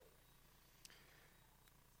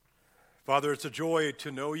Father, it's a joy to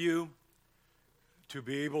know you, to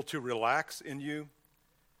be able to relax in you.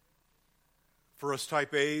 For us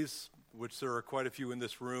type A's, which there are quite a few in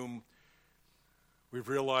this room, we've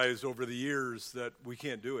realized over the years that we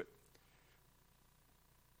can't do it.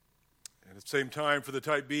 And at the same time, for the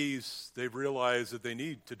type B's, they've realized that they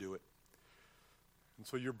need to do it. And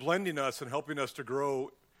so you're blending us and helping us to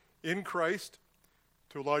grow in Christ,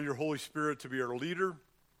 to allow your Holy Spirit to be our leader,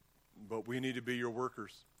 but we need to be your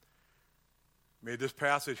workers. May this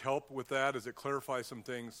passage help with that as it clarifies some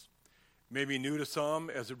things. May be new to some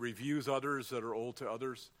as it reviews others that are old to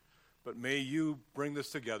others. But may you bring this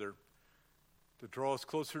together to draw us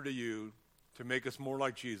closer to you, to make us more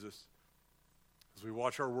like Jesus. As we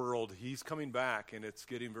watch our world, he's coming back and it's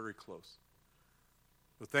getting very close.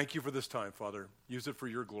 So thank you for this time, Father. Use it for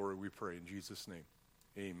your glory, we pray in Jesus' name.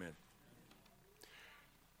 Amen.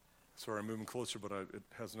 Sorry, I'm moving closer, but it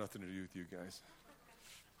has nothing to do with you guys.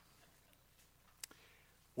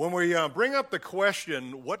 When we bring up the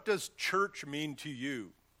question, what does church mean to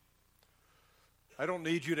you? I don't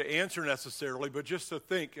need you to answer necessarily, but just to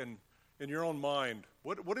think in your own mind,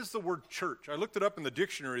 what is the word church? I looked it up in the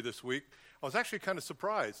dictionary this week. I was actually kind of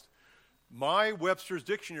surprised. My Webster's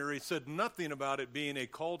dictionary said nothing about it being a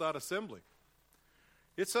called out assembly.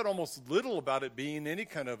 It said almost little about it being any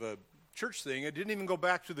kind of a church thing. It didn't even go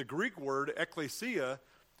back to the Greek word ecclesia,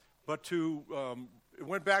 but it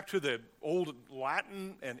went back to the old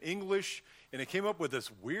Latin and English, and it came up with this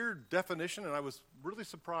weird definition, and I was really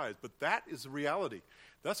surprised. But that is the reality.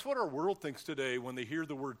 That's what our world thinks today when they hear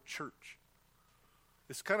the word church.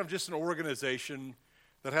 It's kind of just an organization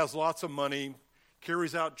that has lots of money,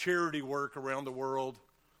 carries out charity work around the world.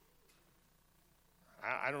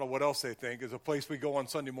 I don't know what else they think. It's a place we go on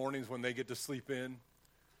Sunday mornings when they get to sleep in.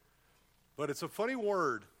 But it's a funny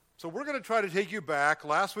word. So we're going to try to take you back.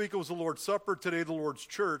 Last week it was the Lord's Supper, today the Lord's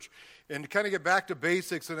Church, and kind of get back to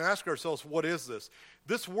basics and ask ourselves, what is this?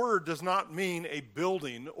 This word does not mean a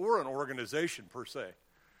building or an organization per se.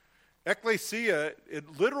 Ecclesia,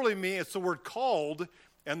 it literally means, it's the word called,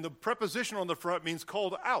 and the preposition on the front means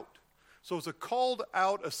called out. So it's a called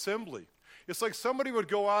out assembly. It's like somebody would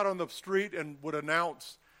go out on the street and would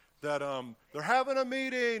announce that they're having a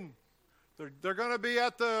meeting. They're going to be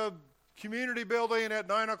at the community building at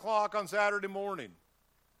 9 o'clock on Saturday morning.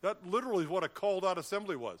 That literally is what a called out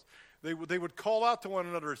assembly was. They would call out to one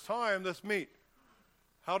another, it's time, let's meet.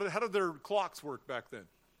 How did their clocks work back then?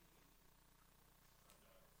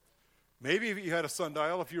 Maybe if you had a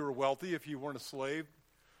sundial, if you were wealthy, if you weren't a slave.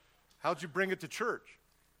 How'd you bring it to church?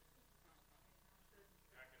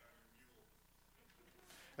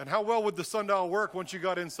 And how well would the sundial work once you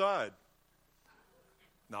got inside?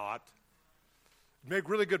 Not. Make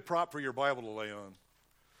really good prop for your Bible to lay on.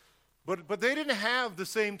 But they didn't have the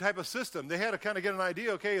same type of system. They had to kind of get an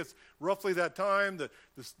idea, okay, it's roughly that time. The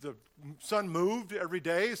sun moved every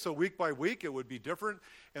day, so week by week it would be different.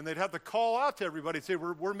 And they'd have to call out to everybody and say,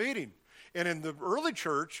 we're meeting. And in the early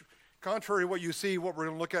church, contrary to what you see, what we're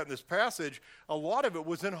going to look at in this passage, a lot of it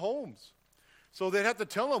was in homes. So they'd have to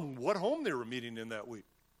tell them what home they were meeting in that week.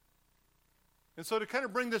 And so to kind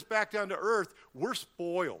of bring this back down to earth, we're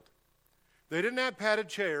spoiled. They didn't have padded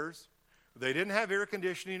chairs. They didn't have air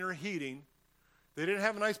conditioning or heating. They didn't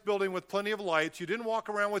have a nice building with plenty of lights. You didn't walk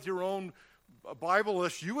around with your own Bible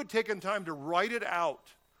list. You had taken time to write it out,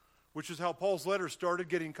 which is how Paul's letters started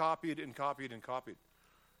getting copied and copied and copied.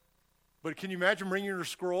 But can you imagine bringing your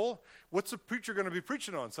scroll? What's the preacher going to be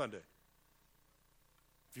preaching on Sunday?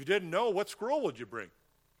 If you didn't know, what scroll would you bring?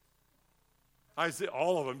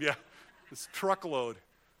 All of them, yeah. It's a truckload.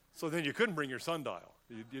 So then you couldn't bring your sundial.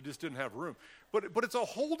 You just didn't have room. But it's a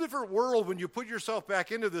whole different world when you put yourself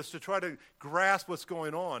back into this to try to grasp what's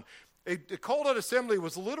going on. A called out assembly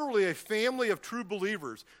was literally a family of true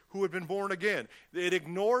believers who had been born again. It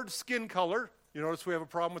ignored skin color. You notice we have a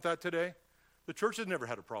problem with that today? The church has never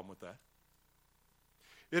had a problem with that.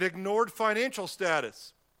 It ignored financial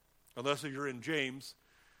status, unless you're in James,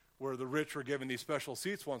 where the rich were given these special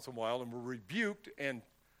seats once in a while and were rebuked and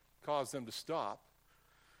caused them to stop.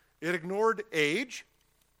 It ignored age.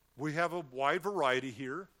 We have a wide variety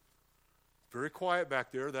here. Very quiet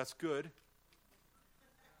back there. That's good.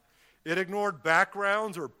 It ignored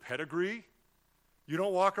backgrounds or pedigree. You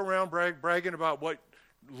don't walk around bragging about what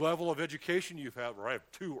level of education you've had. Or I have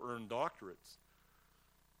 2 earned doctorates.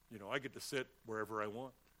 You know, I get to sit wherever I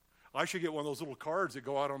want. I should get one of those little cards that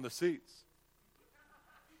go out on the seats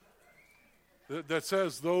that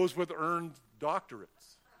says those with earned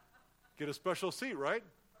doctorates get a special seat, right?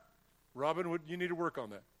 Robin, you need to work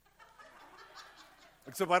on that.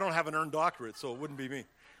 Except I don't have an earned doctorate, so it wouldn't be me.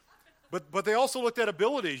 But they also looked at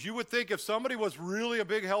abilities. You would think if somebody was really a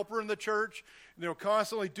big helper in the church,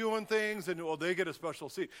 constantly doing things, and well, they get a special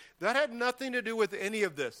seat. That had nothing to do with any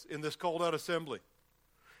of this in this called out assembly.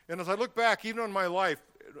 And as I look back, even on my life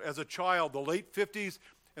as a child, the late 50s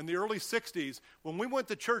and the early 60s, when we went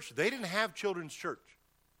to church, they didn't have children's church.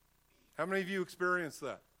 How many of you experienced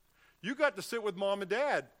that? You got to sit with mom and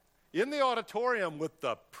dad in the auditorium with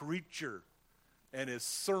the preacher and his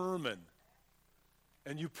sermon.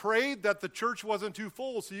 And you prayed that the church wasn't too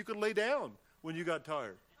full so you could lay down when you got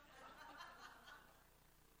tired.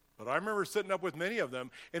 But I remember sitting up with many of them,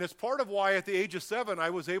 and it's part of why at the age of 7 I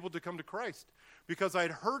was able to come to Christ, because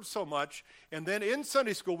I'd heard so much. And then in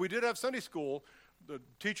Sunday school, we did have Sunday school, the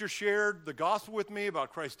teacher shared the gospel with me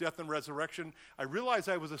about Christ's death and resurrection. I realized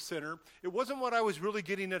I was a sinner. It wasn't what I was really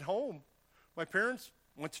getting at home. My parents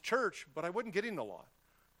went to church, but I wasn't getting a lot.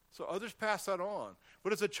 So others passed that on.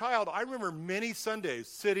 But as a child, I remember many Sundays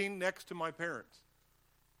sitting next to my parents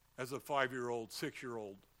as a 5-year-old,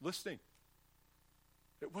 6-year-old, listening.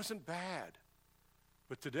 It wasn't bad.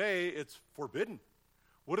 But today, it's forbidden.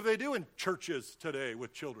 What do they do in churches today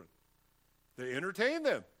with children? They entertain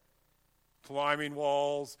them. Climbing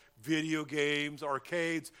walls, video games,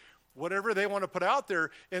 arcades, whatever they want to put out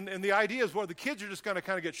there. And the idea is, well, the kids are just going to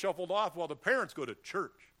kind of get shuffled off while the parents go to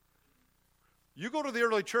church. You go to the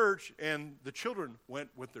early church, and the children went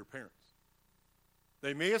with their parents.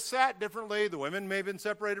 They may have sat differently. The women may have been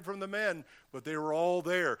separated from the men, but they were all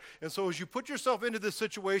there. And so as you put yourself into this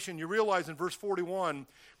situation, you realize in verse 41,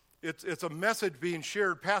 it's a message being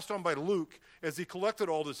shared, passed on by Luke as he collected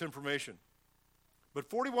all this information. But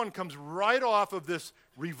 41 comes right off of this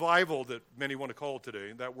revival that many want to call it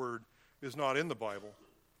today. That word is not in the Bible.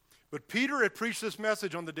 But Peter had preached this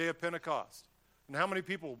message on the day of Pentecost. And how many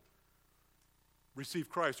people received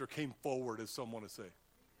Christ or came forward, as some want to say?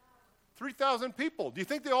 3,000 people. Do you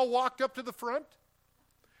think they all walked up to the front?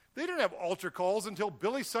 They didn't have altar calls until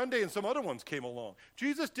Billy Sunday and some other ones came along.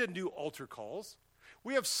 Jesus didn't do altar calls.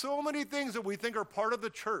 We have so many things that we think are part of the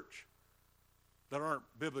church that aren't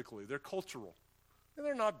biblically. They're cultural. And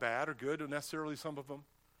they're not bad or good, or necessarily some of them.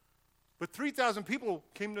 But 3,000 people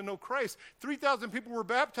came to know Christ. 3,000 people were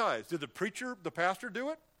baptized. Did the preacher, the pastor do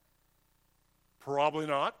it? Probably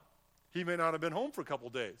not. He may not have been home for a couple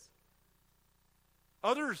days.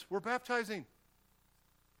 Others were baptizing.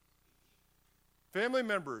 Family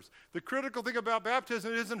members. The critical thing about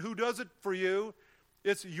baptism isn't who does it for you.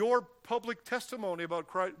 It's your public testimony about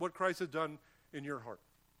Christ, what Christ has done in your heart.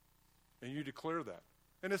 And you declare that.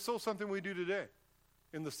 And it's still something we do today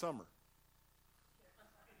in the summer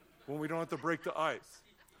when we don't have to break the ice.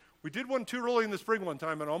 We did one too early in the spring one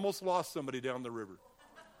time and almost lost somebody down the river.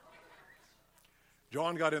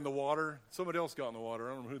 John got in the water. Somebody else got in the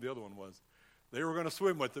water. I don't know who the other one was. They were going to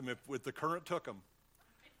swim with them if the current took them.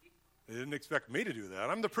 They didn't expect me to do that.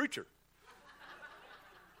 I'm the preacher.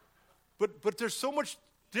 But there's so much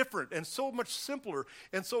different and so much simpler.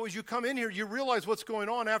 And so as you come in here, you realize what's going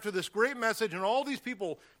on after this great message and all these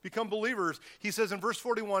people become believers. He says in verse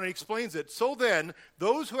 41, and he explains it, so then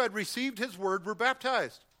those who had received his word were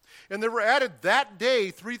baptized. And there were added that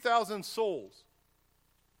day 3,000 souls.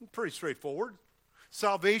 Pretty straightforward.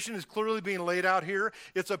 Salvation is clearly being laid out here.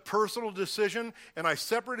 It's a personal decision, and I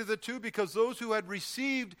separated the two because those who had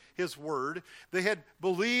received his word, they had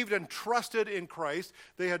believed and trusted in Christ.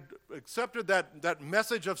 They had accepted that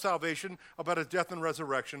message of salvation about his death and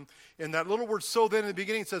resurrection. And that little word, so then, in the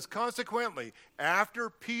beginning says, consequently, after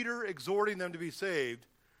Peter exhorting them to be saved,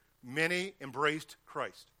 many embraced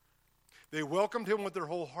Christ. They welcomed him with their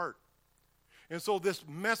whole heart. And so this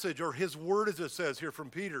message, or his word as it says here from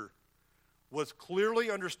Peter, was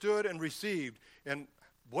clearly understood and received. And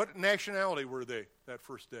what nationality were they that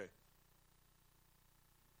first day?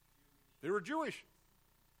 They were Jewish.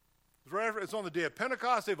 It's on the day of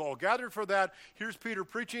Pentecost. They've all gathered for that. Here's Peter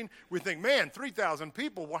preaching. We think, man, 3,000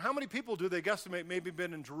 people. Well, how many people do they guesstimate maybe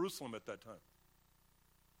been in Jerusalem at that time?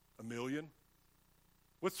 1 million?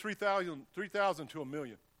 What's 3,000 to 1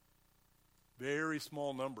 million? Very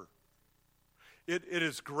small number. It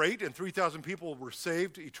is great, and 3,000 people were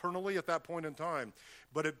saved eternally at that point in time.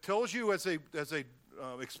 But it tells you as they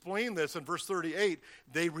explain this in verse 38,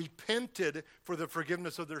 they repented for the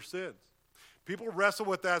forgiveness of their sins. People wrestle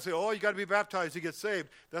with that and say, oh, you got to be baptized to get saved.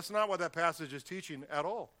 That's not what that passage is teaching at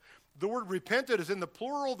all. The word repented is in the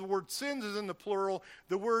plural. The word sins is in the plural.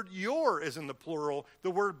 The word your is in the plural.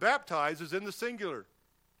 The word baptized is in the singular.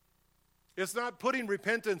 It's not putting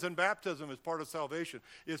repentance and baptism as part of salvation.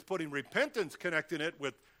 It's putting repentance, connecting it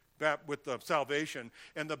with salvation.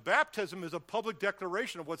 And the baptism is a public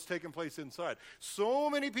declaration of what's taking place inside. So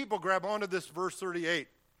many people grab onto this verse 38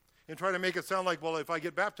 and try to make it sound like, well, if I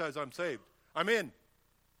get baptized, I'm saved. I'm in.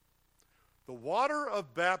 The water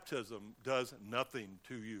of baptism does nothing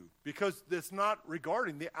to you because it's not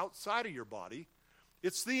regarding the outside of your body.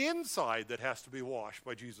 It's the inside that has to be washed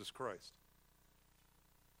by Jesus Christ.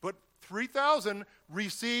 But 3,000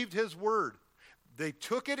 received his word. They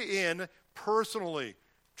took it in personally,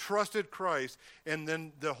 trusted Christ, and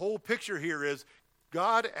then the whole picture here is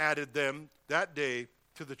God added them that day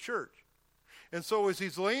to the church. And so as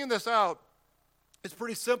he's laying this out, it's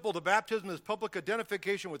pretty simple. The baptism is public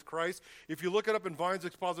identification with Christ. If you look it up in Vine's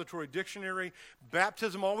Expository Dictionary,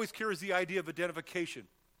 baptism always carries the idea of identification.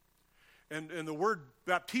 And the word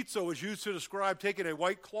baptizo is used to describe taking a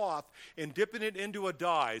white cloth and dipping it into a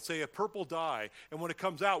dye, say a purple dye, and when it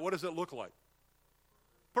comes out, what does it look like?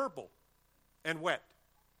 Purple and wet.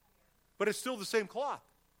 But it's still the same cloth.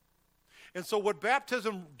 And so what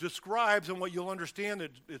baptism describes and what you'll understand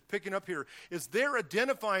is picking up here is they're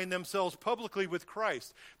identifying themselves publicly with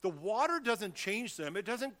Christ. The water doesn't change them. It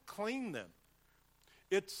doesn't clean them.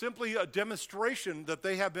 It's simply a demonstration that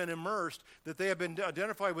they have been immersed, that they have been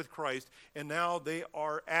identified with Christ, and now they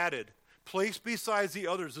are added. Placed beside the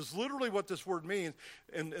others is literally what this word means,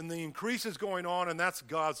 and the increase is going on, and that's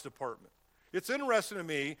God's department. It's interesting to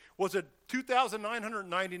me, was it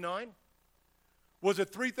 2,999? Was it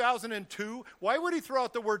 3,002? Why would he throw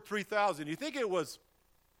out the word 3,000? You think it was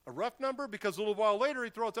a rough number? Because a little while later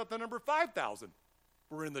he throws out the number 5,000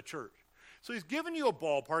 were in the church. So he's giving you a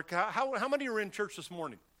ballpark. How many are in church this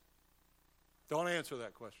morning? Don't answer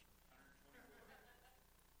that question.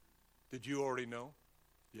 Did you already know?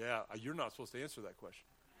 Yeah, you're not supposed to answer that question.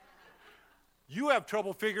 You have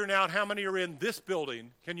trouble figuring out how many are in this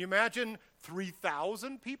building. Can you imagine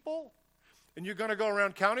 3,000 people? And you're going to go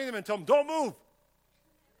around counting them and tell them, don't move.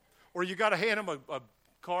 Or you got to hand them a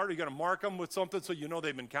card, you got to mark them with something so you know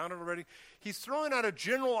they've been counted already. He's throwing out a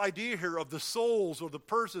general idea here of the souls or the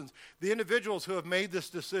persons, the individuals who have made this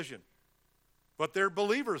decision. But they're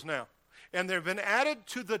believers now. And they've been added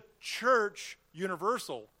to the church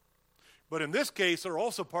universal. But in this case, they're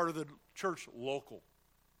also part of the church local.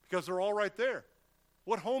 Because they're all right there.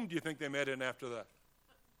 What home do you think they met in after that?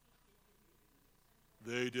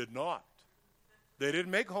 They did not. They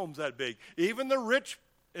didn't make homes that big. Even the rich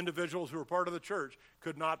individuals who were part of the church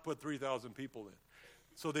could not put 3,000 people in.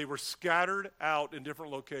 So they were scattered out in different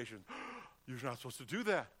locations. You're not supposed to do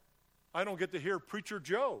that. I don't get to hear Preacher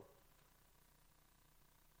Joe.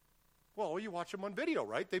 Well, you watch them on video,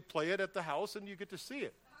 right? They play it at the house and you get to see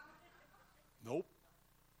it. Nope.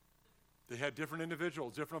 They had different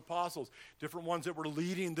individuals, different apostles, different ones that were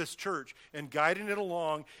leading this church and guiding it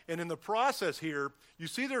along. And in the process here, you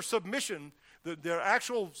see their submission, their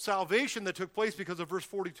actual salvation that took place because of verse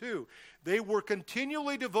 42. They were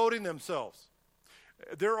continually devoting themselves.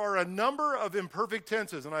 There are a number of imperfect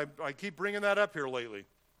tenses, and I keep bringing that up here lately.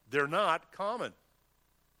 They're not common.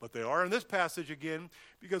 But they are in this passage again,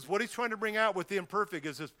 because what he's trying to bring out with the imperfect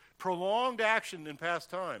is this prolonged action in past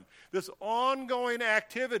time. This ongoing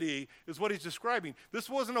activity is what he's describing. This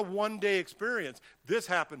wasn't a one-day experience. This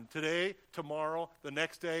happened today, tomorrow, the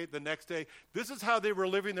next day, the next day. This is how they were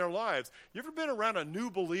living their lives. You ever been around a new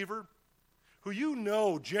believer who you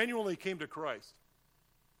know genuinely came to Christ?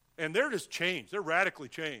 And they're just changed. They're radically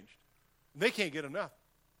changed. And they can't get enough.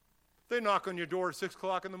 They knock on your door at 6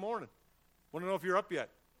 o'clock in the morning. Want to know if you're up yet?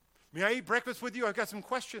 May I eat breakfast with you? I've got some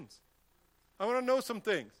questions. I want to know some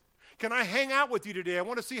things. Can I hang out with you today? I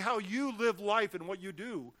want to see how you live life and what you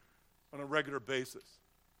do on a regular basis.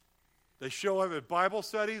 They show up at Bible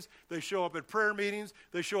studies. They show up at prayer meetings.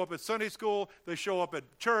 They show up at Sunday school. They show up at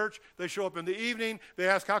church. They show up in the evening. They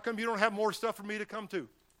ask, how come you don't have more stuff for me to come to?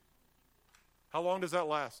 How long does that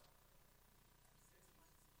last?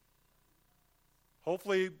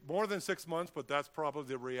 Hopefully more than 6 months, but that's probably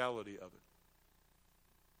the reality of it.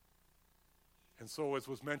 And so, as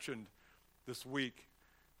was mentioned this week,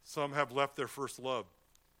 some have left their first love.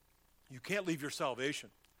 You can't leave your salvation,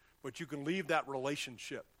 but you can leave that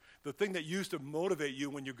relationship, the thing that used to motivate you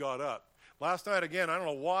when you got up. Last night, again, I don't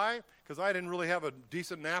know why, because I didn't really have a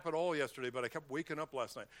decent nap at all yesterday, but I kept waking up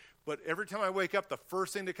last night. But every time I wake up, the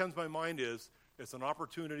first thing that comes to my mind is, it's an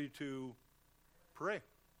opportunity to pray.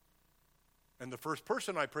 And the first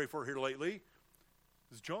person I pray for here lately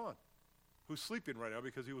is John, who's sleeping right now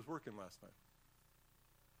because he was working last night.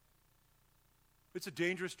 It's a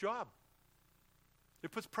dangerous job.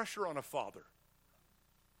 It puts pressure on a father.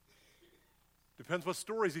 Depends what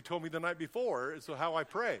stories he told me the night before as to how I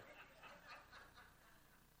pray.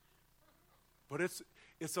 But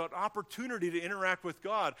it's an opportunity to interact with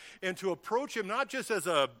God and to approach him not just as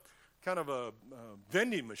a kind of a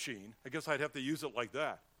vending machine. I guess I'd have to use it like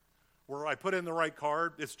that. where I put in the right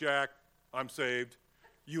card. It's Jack. I'm saved.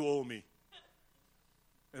 You owe me.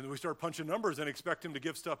 And we start punching numbers and expect him to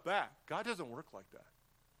give stuff back. God doesn't work like that.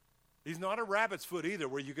 He's not a rabbit's foot either,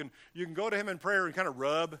 where you can go to him in prayer and kind of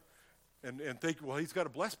rub and think, well, he's got to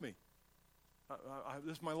bless me.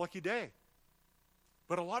 This is my lucky day.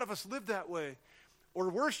 But a lot of us live that way. Or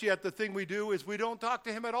worse yet, the thing we do is we don't talk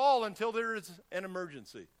to him at all until there is an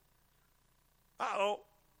emergency. Uh-oh.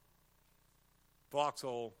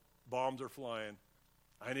 Foxhole. Bombs are flying.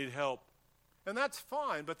 I need help. And that's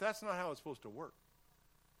fine, but that's not how it's supposed to work.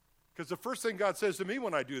 Because the first thing God says to me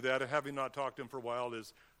when I do that, having not talked to him for a while,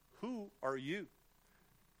 is, who are you?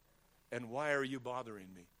 And why are you bothering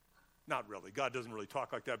me? Not really. God doesn't really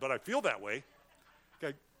talk like that, but I feel that way.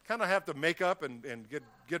 I kind of have to make up and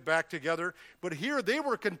get back together. But here they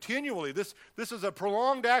were continually, this is a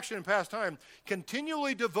prolonged action in past time,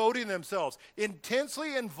 continually devoting themselves,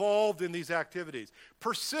 intensely involved in these activities,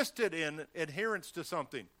 persisted in adherence to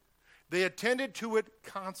something. They attended to it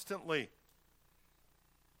constantly.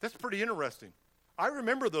 That's pretty interesting. I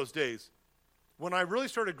remember those days when I really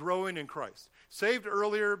started growing in Christ. Saved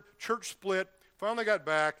earlier, church split, finally got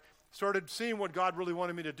back, started seeing what God really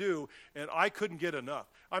wanted me to do, and I couldn't get enough.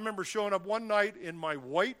 I remember showing up one night in my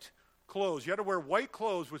white clothes. You had to wear white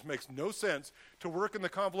clothes, which makes no sense, to work in the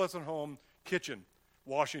convalescent home kitchen,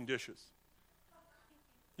 washing dishes.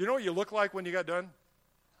 You know what you look like when you got done?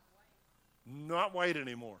 Not white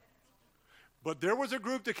anymore. But there was a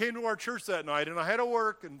group that came to our church that night, and I had to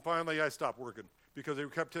work, and finally I stopped working because they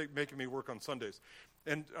kept making me work on Sundays.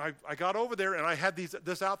 And I got over there, and I had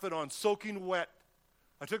this outfit on, soaking wet.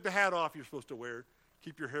 I took the hat off you're supposed to wear.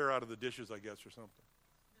 Keep your hair out of the dishes, I guess, or something.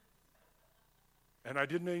 And I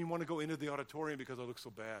didn't even want to go into the auditorium because I looked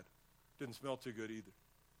so bad. Didn't smell too good either.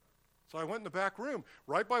 So I went in the back room,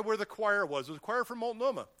 right by where the choir was. It was a choir from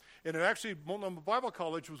Multnomah. And it actually, Multnomah Bible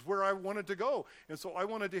College was where I wanted to go. And so I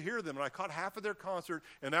wanted to hear them. And I caught half of their concert,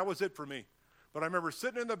 and that was it for me. But I remember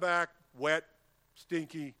sitting in the back, wet,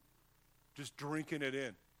 stinky, just drinking it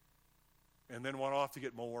in. And then went off to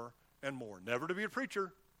get more and more. Never to be a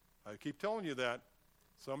preacher. I keep telling you that.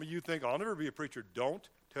 Some of you think, I'll never be a preacher. Don't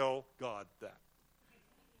tell God that.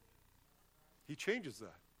 He changes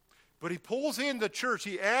that. But he pulls in the church.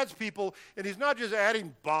 He adds people, and he's not just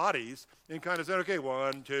adding bodies and kind of saying, okay,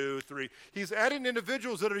 1, 2, 3. He's adding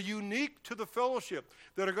individuals that are unique to the fellowship,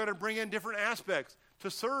 that are going to bring in different aspects to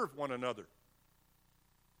serve one another.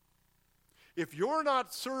 If you're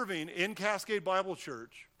not serving in Cascade Bible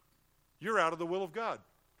Church, you're out of the will of God.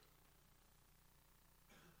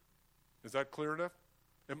 Is that clear enough?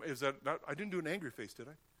 Is that not? I didn't do an angry face, did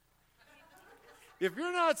I? If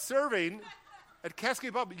you're not serving at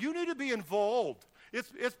Cascade Bible, you need to be involved.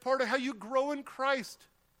 It's part of how you grow in Christ.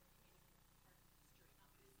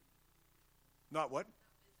 Not what?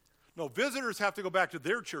 No, visitors have to go back to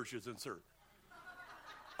their churches and serve.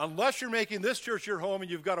 Unless you're making this church your home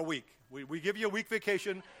and you've got a week. We give you a week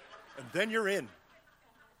vacation, and then you're in.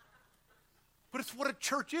 But it's what a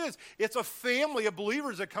church is. It's a family of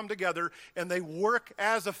believers that come together, and they work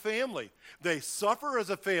as a family. They suffer as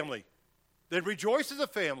a family. They rejoice as a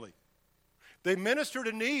family. They minister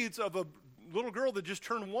to needs of a little girl that just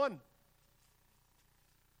turned 1.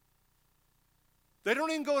 They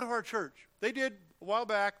don't even go to our church. They did a while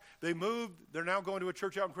back. They moved. They're now going to a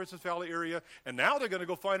church out in Christmas Valley area, and now they're going to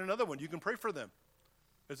go find another one. You can pray for them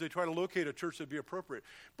as they try to locate a church that would be appropriate.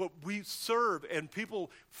 But we serve, and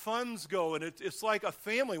funds go, and it's like a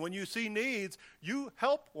family. When you see needs, you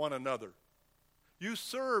help one another. You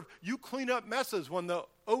serve. You clean up messes when the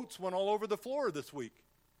oats went all over the floor this week.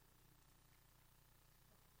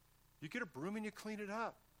 You get a broom and you clean it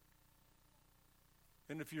up.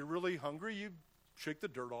 And if you're really hungry, you shake the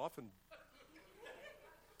dirt off and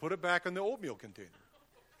put it back in the oatmeal container.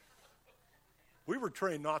 We were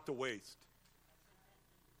trained not to waste.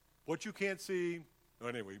 What you can't see,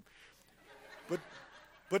 anyway.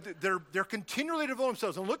 But they're continually devoting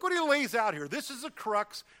themselves. And look what he lays out here. This is the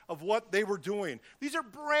crux of what they were doing. These are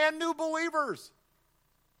brand new believers.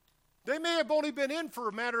 They may have only been in for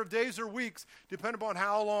a matter of days or weeks, depending upon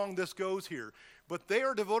how long this goes here. But they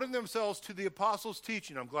are devoting themselves to the apostles'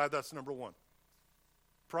 teaching. I'm glad that's number 1.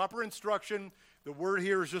 Proper instruction. The word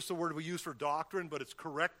here is just the word we use for doctrine, but it's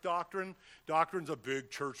correct doctrine. Doctrine's a big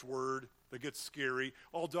church word that gets scary.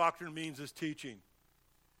 All doctrine means is teaching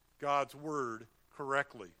God's word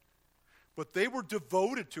correctly. But they were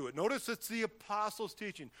devoted to it. Notice it's the apostles'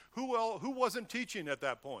 teaching. Who wasn't teaching at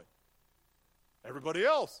that point? Everybody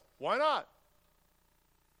else. Why not?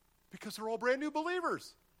 Because they're all brand new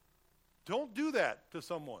believers. Don't do that to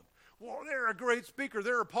someone. Well, they're a great speaker.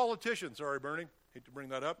 They're a politician. Sorry, Bernie. Hate to bring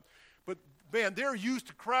that up. But man, they're used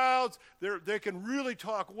to crowds. They can really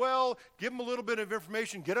talk well. Give them a little bit of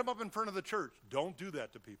information. Get them up in front of the church. Don't do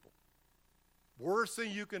that to people. Worst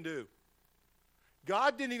thing you can do.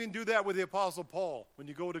 God didn't even do that with the Apostle Paul when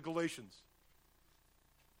you go to Galatians.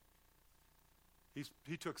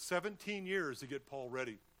 He took 17 years to get Paul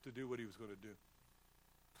ready to do what he was going to do.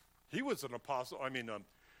 He was an apostle.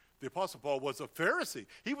 The Apostle Paul was a Pharisee.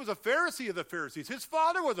 He was a Pharisee of the Pharisees. His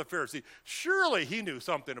father was a Pharisee. Surely he knew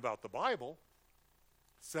something about the Bible.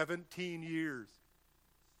 17 years.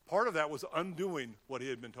 Part of that was undoing what he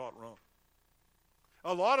had been taught wrong.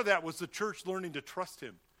 A lot of that was the church learning to trust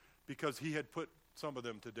him because he had put some of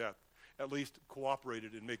them to death, at least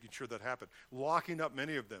cooperated in making sure that happened, locking up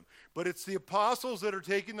many of them. But it's the apostles that are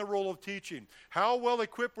taking the role of teaching. How well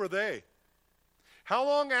equipped were they? How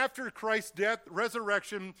long after Christ's death,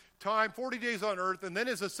 resurrection, time, 40 days on earth, and then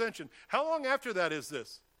his ascension, how long after that is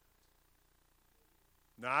this?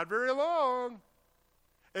 Not very long.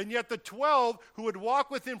 And yet the 12 who would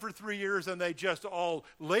walk with him for 3 years, and they just all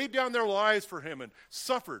laid down their lives for him and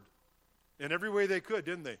suffered in every way they could,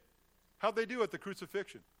 didn't they? How'd they do at the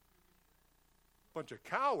crucifixion? Bunch of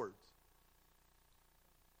cowards.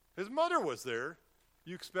 His mother was there.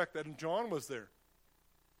 You expect that, and John was there,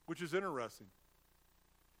 which is interesting.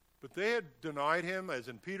 But they had denied him, as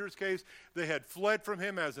in Peter's case. They had fled from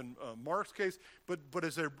him, as in Mark's case. But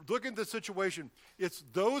as they're looking at the situation, it's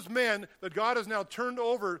those men that God has now turned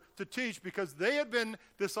over to teach because they had been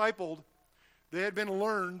discipled. They had been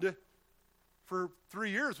learned for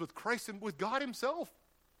 3 years with Christ and with God himself.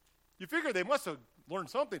 You figure they must have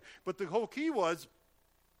learned something. But the whole key was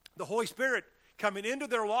the Holy Spirit coming into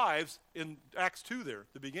their lives in Acts 2 there,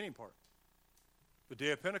 the beginning part. The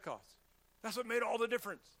day of Pentecost. That's what made all the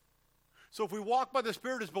difference. So if we walk by the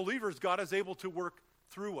Spirit as believers, God is able to work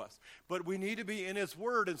through us. But we need to be in his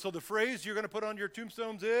word. And so the phrase you're going to put on your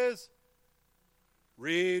tombstones is,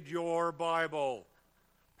 read your Bible.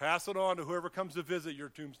 Pass it on to whoever comes to visit your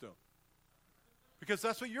tombstone. Because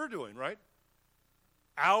that's what you're doing, right?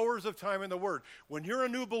 Hours of time in the Word. When you're a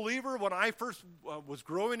new believer, when I first was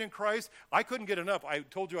growing in Christ, I couldn't get enough. I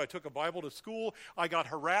told you I took a Bible to school. I got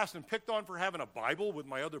harassed and picked on for having a Bible with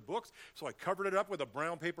my other books, so I covered it up with a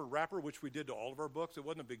brown paper wrapper, which we did to all of our books. It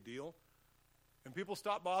wasn't a big deal. And people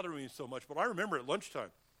stopped bothering me so much. But I remember at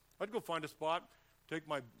lunchtime, I'd go find a spot, take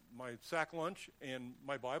my sack lunch and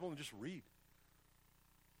my Bible and just read.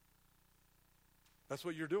 That's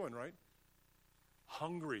what you're doing, right?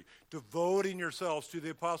 Hungry, devoting yourselves to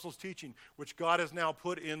the apostles' teaching, which God has now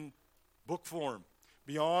put in book form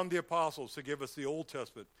beyond the apostles to give us the Old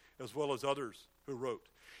Testament as well as others who wrote.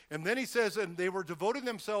 And then he says, and they were devoting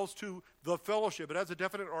themselves to the fellowship. It has a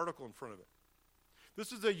definite article in front of it.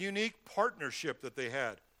 This is a unique partnership that they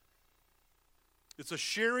had. It's a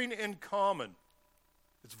sharing in common.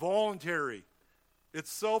 It's voluntary. It's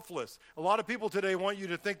selfless. A lot of people today want you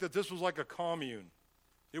to think that this was like a commune.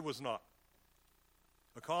 It was not.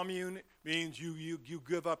 A commune means you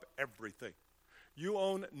give up everything. You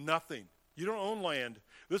own nothing. You don't own land.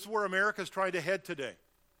 This is where America's trying to head today.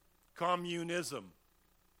 Communism.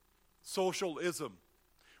 Socialism.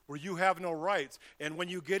 Where you have no rights. And when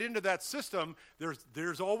you get into that system,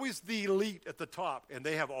 there's always the elite at the top, and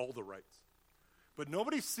they have all the rights. But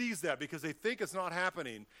nobody sees that because they think it's not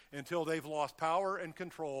happening until they've lost power and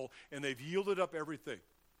control, and they've yielded up everything.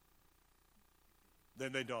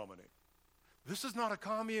 Then they dominate. This is not a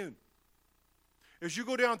commune. As you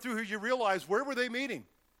go down through here, you realize, where were they meeting?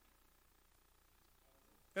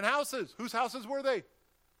 In houses. Whose houses were they?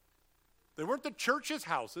 They weren't the church's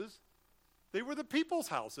houses. They were the people's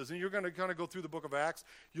houses. And you're going to kind of go through the book of Acts.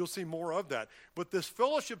 You'll see more of that. But this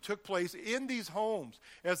fellowship took place in these homes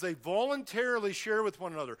as they voluntarily share with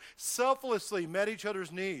one another, selflessly met each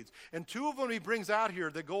other's needs. And two of them he brings out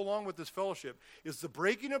here that go along with this fellowship is the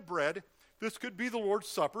breaking of bread. This could be the Lord's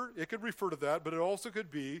Supper. It could refer to that, but it also could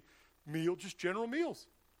be just general meals.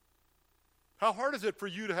 How hard is it for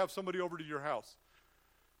you to have somebody over to your house?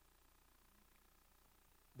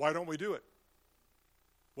 Why don't we do it?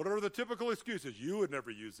 What are the typical excuses? You would never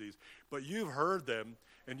use these, but you've heard them,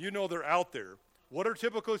 and you know they're out there. What are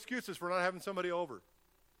typical excuses for not having somebody over?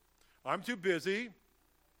 I'm too busy.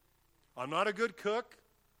 I'm not a good cook.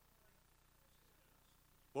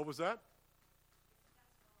 What was that?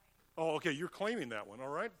 Oh, okay, you're claiming that one, all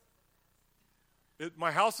right? My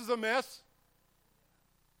house is a mess.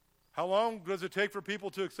 How long does it take for people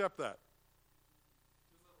to accept that?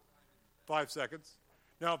 5 seconds.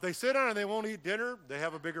 Now, if they sit down and they won't eat dinner, they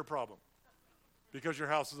have a bigger problem because your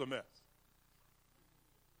house is a mess.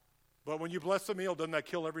 But when you bless the meal, doesn't that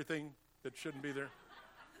kill everything that shouldn't be there?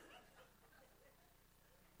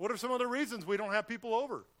 What are some other reasons we don't have people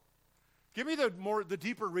over? Give me the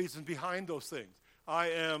deeper reasons behind those things. I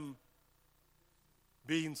am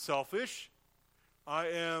being selfish. I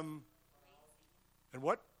am, and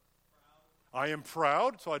what? I am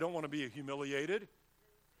proud, so I don't want to be humiliated.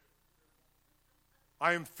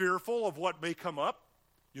 I am fearful of what may come up.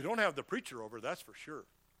 You don't have the preacher over, that's for sure.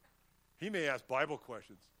 He may ask Bible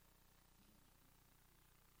questions.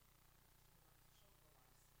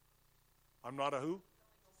 I'm not a who?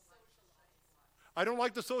 I don't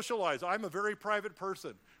like to socialize. I'm a very private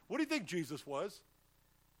person. What do you think Jesus was?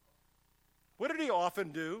 What did he often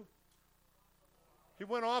do? He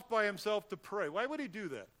went off by himself to pray. Why would he do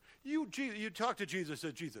that? You talk to Jesus,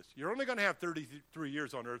 said, Jesus, you're only going to have 33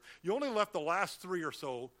 years on earth. You only left the last 3 or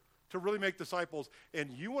so to really make disciples,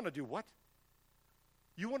 and you want to do what?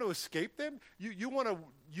 You want to escape them? You want to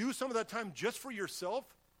use some of that time just for yourself?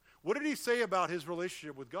 What did he say about his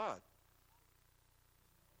relationship with God?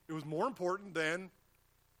 It was more important than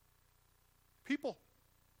people.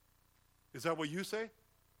 Is that what you say?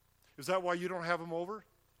 Is that why you don't have them over?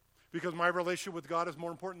 Because my relationship with God is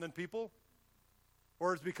more important than people?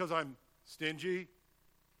 Or it's because I'm stingy?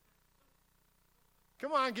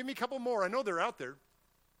 Come on, give me a couple more. I know they're out there.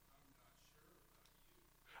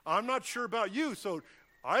 I'm not sure about you, so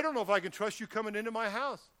I don't know if I can trust you coming into my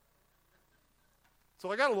house.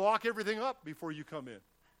 So I got to lock everything up before you come in.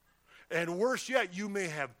 And worse yet, you may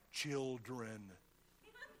have children.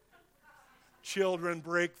 Children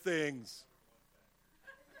break things.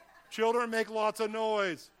 Children make lots of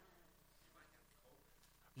noise.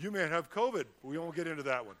 You may have COVID. We won't get into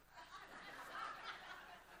that one.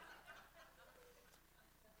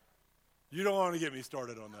 You don't want to get me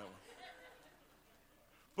started on that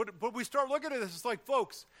one. But we start looking at this, it's like,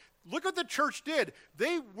 folks, look what the church did.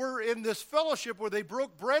 They were in this fellowship where they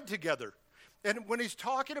broke bread together. And when he's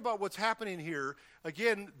talking about what's happening here,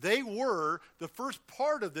 again, the first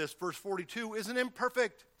part of this, verse 42, isn't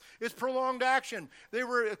imperfect. It's prolonged action. They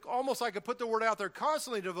were almost, I could put the word out there,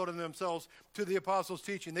 constantly devoting themselves to the apostles'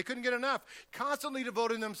 teaching. They couldn't get enough. Constantly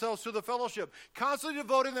devoting themselves to the fellowship. Constantly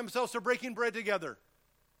devoting themselves to breaking bread together.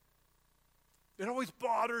 It always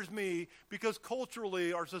bothers me because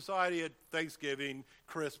culturally our society at Thanksgiving,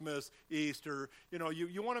 Christmas, Easter,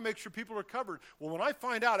 you want to make sure people are covered. Well, when I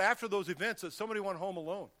find out after those events that somebody went home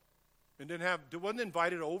alone and wasn't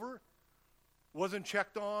invited over, wasn't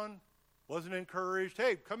checked on, wasn't encouraged,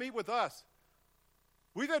 hey, come eat with us.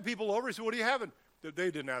 We've had people over and said, what are you having? They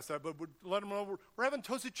didn't ask that, but let them know we're having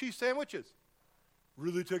toasted cheese sandwiches.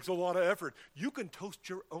 Really takes a lot of effort. You can toast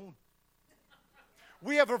your own.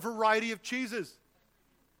 We have a variety of cheeses.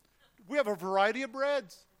 We have a variety of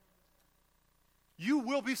breads. You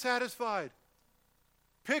will be satisfied.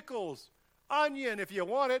 Pickles, onion if you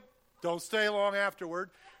want it. Don't stay long afterward.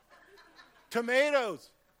 Tomatoes,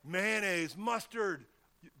 mayonnaise, mustard.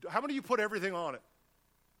 How many of you put everything on it?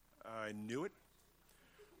 I knew it.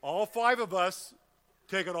 All 5 of us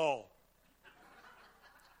take it all.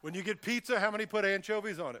 When you get pizza, how many put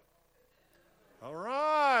anchovies on it? All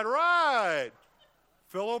right.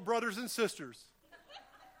 Fellow brothers and sisters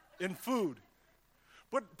in food.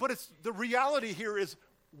 But it's the reality here is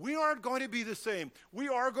we aren't going to be the same. We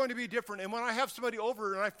are going to be different. And when I have somebody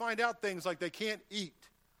over and I find out things like they can't eat,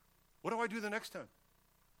 what do I do the next time?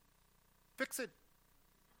 Fix it.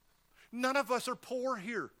 None of us are poor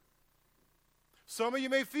here. Some of you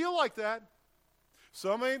may feel like that.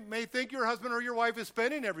 Some may think your husband or your wife is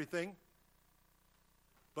spending everything.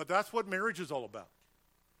 But that's what marriage is all about.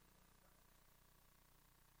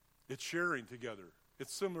 It's sharing together.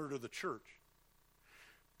 It's similar to the church.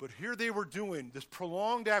 But here they were doing this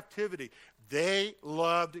prolonged activity. They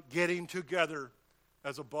loved getting together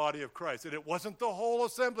as a body of Christ. And it wasn't the whole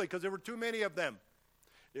assembly because there were too many of them.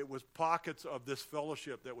 It was pockets of this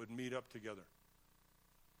fellowship that would meet up together.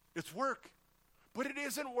 It's work. But it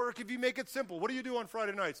isn't work if you make it simple. What do you do on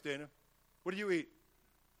Friday nights, Dana? What do you eat?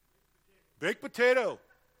 Baked potato.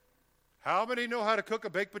 How many know how to cook a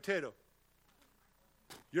baked potato?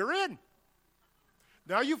 You're in.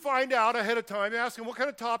 Now you find out ahead of time, ask them, what kind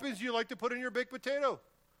of toppings do you like to put in your baked potato?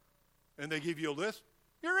 And they give you a list.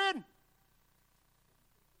 You're in.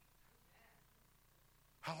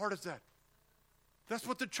 How hard is that? That's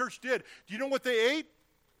what the church did. Do you know what they ate?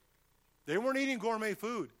 They weren't eating gourmet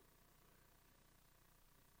food.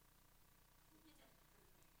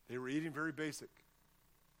 They were eating very basic.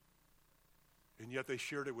 And yet they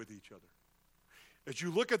shared it with each other. As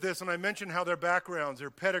you look at this, and I mentioned how their backgrounds,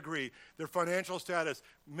 their pedigree, their financial status,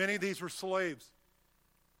 many of these were slaves.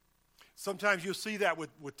 Sometimes you'll see that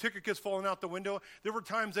with Tychicus falling out the window. There were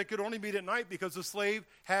times they could only meet at night because the slave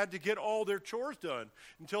had to get all their chores done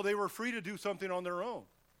until they were free to do something on their own.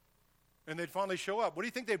 And they'd finally show up. What do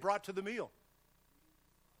you think they brought to the meal?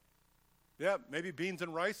 Yeah, maybe beans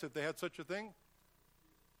and rice if they had such a thing.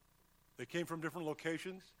 They came from different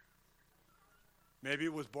locations. Maybe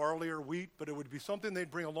it was barley or wheat, but it would be something they'd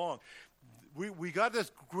bring along. We got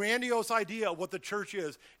this grandiose idea of what the church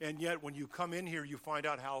is, and yet when you come in here, you find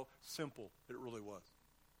out how simple it really was.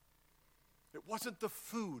 It wasn't the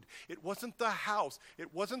food. It wasn't the house.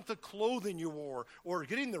 It wasn't the clothing you wore or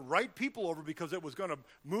getting the right people over because it was going to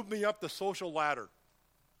move me up the social ladder.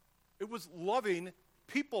 It was loving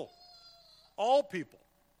people, all people.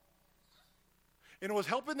 And it was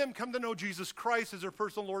helping them come to know Jesus Christ as their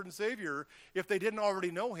personal Lord and Savior if they didn't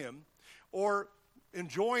already know him, or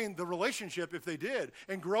enjoying the relationship if they did,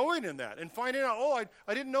 and growing in that, and finding out, oh,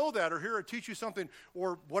 I didn't know that, or here, I teach you something,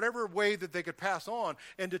 or whatever way that they could pass on,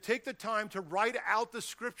 and to take the time to write out the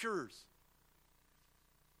scriptures,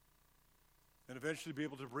 and eventually be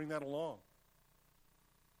able to bring that along.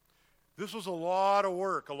 This was a lot of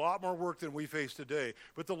work, a lot more work than we face today.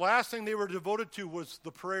 But the last thing they were devoted to was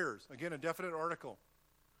the prayers. Again, a definite article.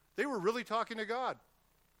 They were really talking to God.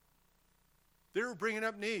 They were bringing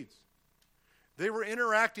up needs. They were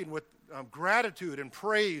interacting with gratitude and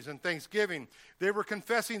praise and thanksgiving. They were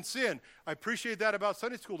confessing sin. I appreciate that about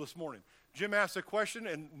Sunday school this morning. Jim asked a question,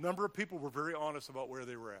 and a number of people were very honest about where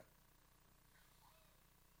they were at.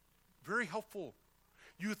 Very helpful.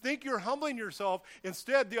 You think you're humbling yourself.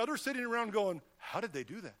 Instead, the others sitting around going, how did they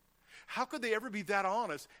do that? How could they ever be that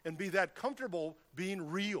honest and be that comfortable being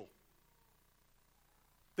real?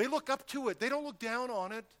 They look up to it. They don't look down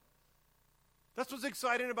on it. That's what's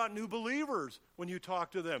exciting about new believers when you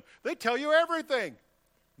talk to them. They tell you everything,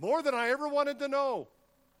 more than I ever wanted to know.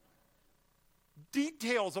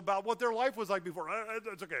 Details about what their life was like before.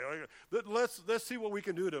 It's okay. Let's see what we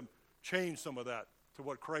can do to change some of that to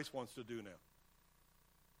what Christ wants to do now.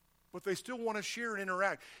 But they still want to share and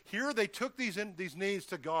interact. Here they took these needs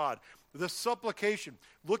to God, the supplication,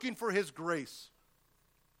 looking for his grace.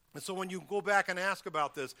 And so when you go back and ask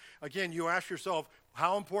about this, again, you ask yourself,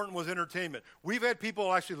 how important was entertainment? We've had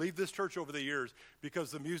people actually leave this church over the years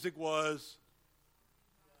because the music was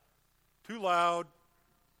too loud,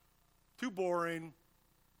 too boring,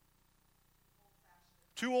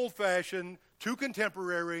 too old-fashioned, too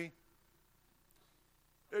contemporary.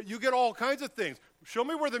 You get all kinds of things. Show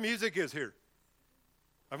me where the music is here.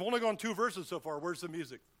 I've only gone 2 verses so far. Where's the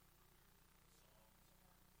music?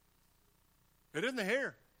 It isn't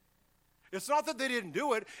here. It's not that they didn't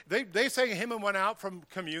do it. They sang a hymn and went out from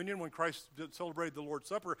communion when Christ celebrated the Lord's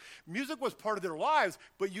Supper. Music was part of their lives,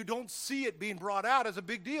 but you don't see it being brought out as a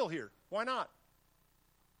big deal here. Why not?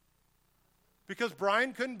 Because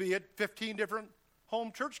Brian couldn't be at 15 different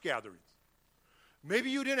home church gatherings. Maybe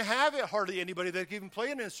you didn't have hardly anybody that could even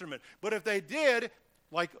play an instrument. But if they did,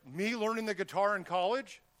 like me learning the guitar in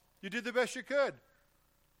college, you did the best you could.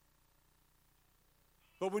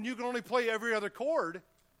 But when you can only play every other chord,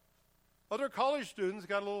 other college students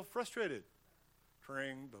got a little frustrated.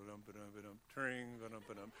 Tring, ba-dum, ba-dum, ba-dum, tring, ba-dum,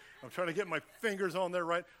 ba-dum. I'm trying to get my fingers on there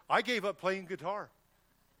right. I gave up playing guitar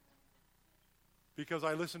because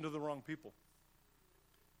I listened to the wrong people.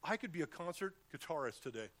 I could be a concert guitarist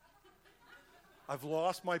today. I've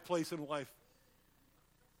lost my place in life.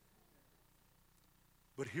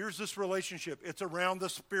 But here's this relationship. It's around the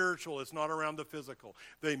spiritual. It's not around the physical.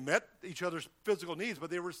 They met each other's physical needs, but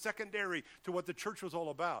they were secondary to what the church was all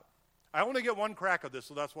about. I only get one crack of this,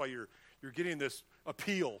 so that's why you're getting this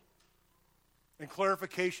appeal and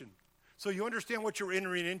clarification. So you understand what you're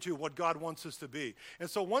entering into, what God wants us to be. And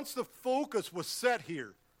so once the focus was set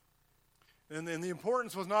here, and the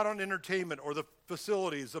importance was not on entertainment or the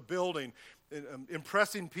facilities, the building,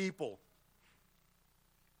 impressing people.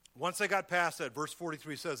 Once they got past that, verse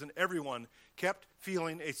 43 says, and everyone kept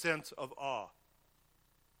feeling a sense of awe.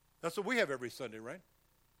 That's what we have every Sunday, right?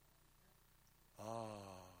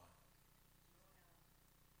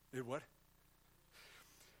 What?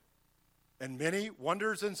 And many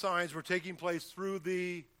wonders and signs were taking place through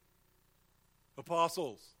the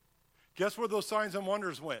apostles. Guess where those signs and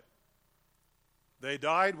wonders went? They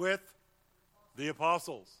died with the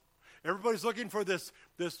apostles. Everybody's looking for this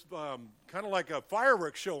kind of like a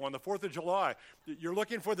fireworks show on the 4th of July. You're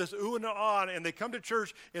looking for this ooh and ah, and they come to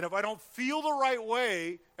church, and if I don't feel the right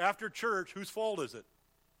way after church, whose fault is it?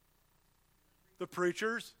 The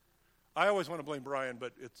preachers. I always want to blame Brian,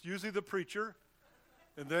 but it's usually the preacher,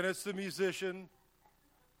 and then it's the musician,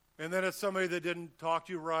 and then it's somebody that didn't talk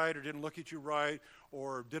to you right or didn't look at you right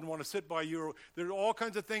or didn't want to sit by you. There are all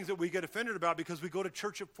kinds of things that we get offended about because we go to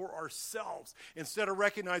church for ourselves instead of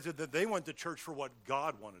recognizing that they went to church for what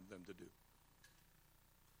God wanted them to do.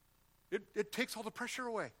 It takes all the pressure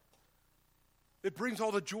away. It brings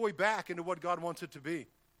all the joy back into what God wants it to be.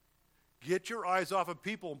 Get your eyes off of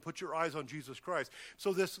people and put your eyes on Jesus Christ.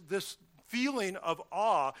 So this feeling of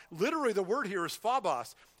awe, literally the word here is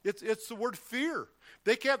phobos. It's the word fear.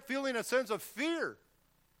 They kept feeling a sense of fear.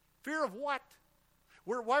 Fear of what?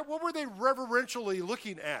 What were they reverentially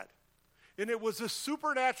looking at? And it was this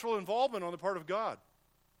supernatural involvement on the part of God.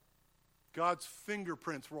 God's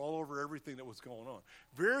fingerprints were all over everything that was going on.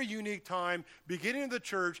 Very unique time, beginning of the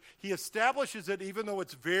church. He establishes it even though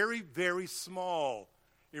it's very, very small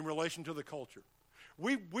in relation to the culture.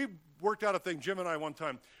 We worked out a thing, Jim and I, one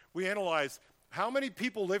time. We analyzed how many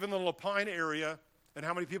people live in the Lapine area and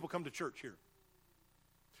how many people come to church here.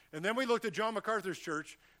 And then we looked at John MacArthur's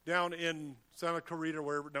church down in Santa Clarita, or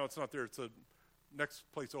wherever. No, it's not there. It's the next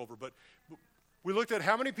place over. But we looked at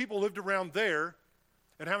how many people lived around there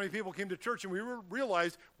and how many people came to church, and we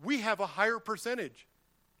realized we have a higher percentage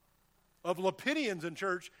of Lapinians in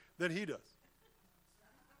church than he does.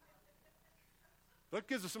 That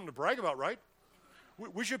gives us something to brag about, right?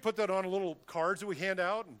 We should put that on a little cards that we hand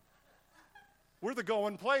out. And we're the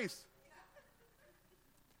going place.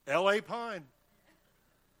 L.A. Pine.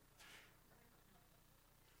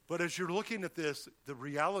 But as you're looking at this, the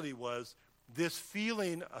reality was this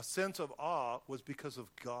feeling, a sense of awe, was because of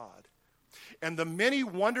God. And the many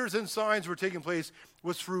wonders and signs were taking place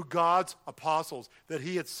was through God's apostles that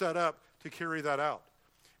he had set up to carry that out.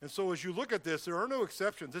 And so as you look at this, there are no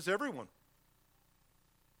exceptions. It's everyone.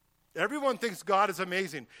 Everyone thinks God is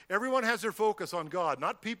amazing. Everyone has their focus on God,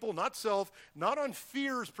 not people, not self, not on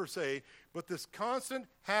fears per se, but this constant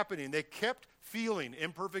happening. They kept feeling,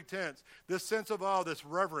 imperfect tense, this sense of awe, this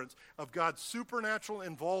reverence of God's supernatural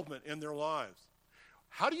involvement in their lives.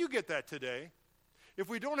 How do you get that today? If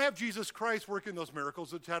we don't have Jesus Christ working those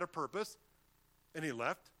miracles, which had a purpose, and he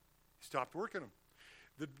left, he stopped working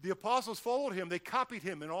them. The apostles followed him. They copied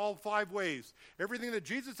him in all 5 ways. Everything that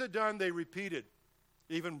Jesus had done, they repeated,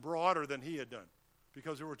 even broader than he had done,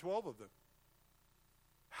 because there were 12 of them.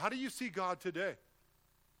 How do you see God today?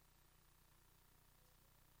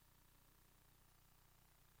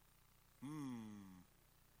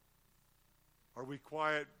 Are we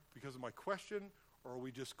quiet because of my question, or are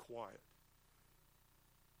we just quiet?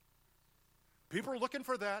 People are looking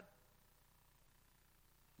for that.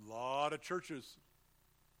 A lot of churches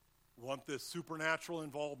want this supernatural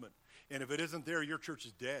involvement. And if it isn't there, your church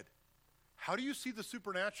is dead. How do you see the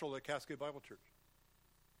supernatural at Cascade Bible Church?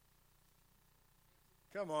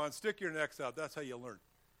 Come on, stick your necks out. That's how you learn.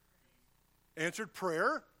 Answered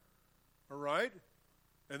prayer, all right?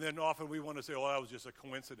 And then often we want to say, that was just a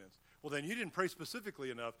coincidence. Well, then you didn't pray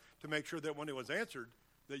specifically enough to make sure that when it was answered,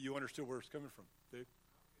 that you understood where it's coming from. Dave?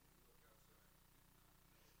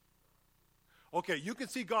 Okay, you can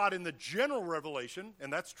see God in the general revelation,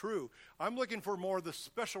 and that's true. I'm looking for more of the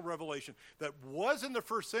special revelation that was in the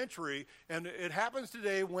first century, and it happens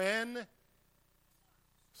today when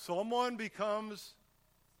someone becomes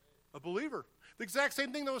a believer. The exact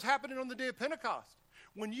same thing that was happening on the day of Pentecost.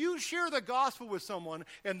 When you share the gospel with someone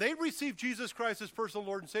and they receive Jesus Christ as personal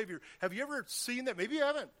Lord and Savior, have you ever seen that? Maybe you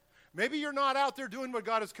haven't. Maybe you're not out there doing what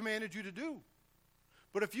God has commanded you to do.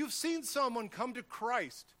 But if you've seen someone come to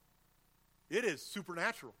Christ, it is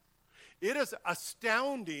supernatural. It is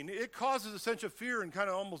astounding. It causes a sense of fear and kind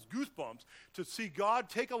of almost goosebumps to see God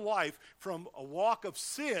take a life from a walk of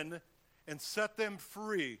sin and set them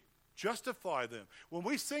free, justify them. When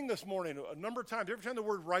we sing this morning, a number of times, every time the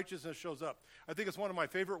word righteousness shows up, I think it's one of my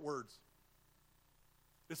favorite words.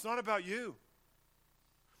 It's not about you.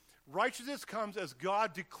 Righteousness comes as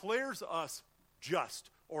God declares us just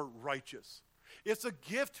or righteous. It's a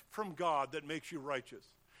gift from God that makes you righteous.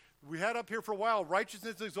 We had up here for a while,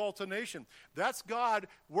 righteousness exalts a nation. That's God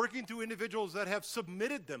working through individuals that have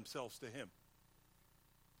submitted themselves to him.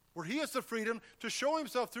 Where he has the freedom to show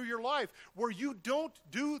himself through your life, where you don't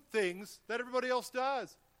do things that everybody else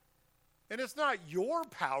does. And it's not your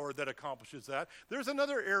power that accomplishes that. There's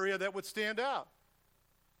another area that would stand out.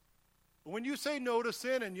 When you say no to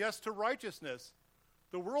sin and yes to righteousness,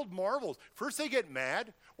 the world marvels. First they get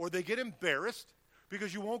mad or they get embarrassed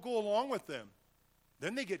because you won't go along with them.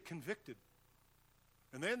 Then they get convicted.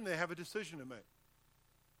 And then they have a decision to make.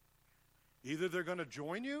 Either they're going to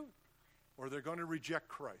join you or they're going to reject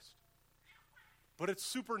Christ. But it's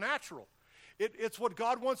supernatural. It's what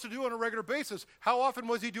God wants to do on a regular basis. How often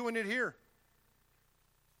was he doing it here?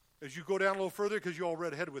 As you go down a little further, because you all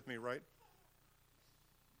read ahead with me, right?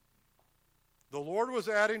 The Lord was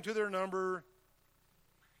adding to their number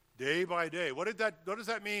day by day. What does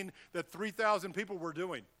that mean that 3,000 people were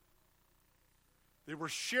doing? They were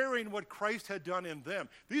sharing what Christ had done in them.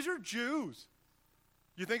 These are Jews.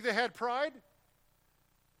 You think they had pride?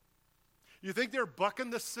 You think they're bucking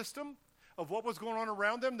the system of what was going on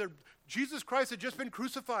around them? Jesus Christ had just been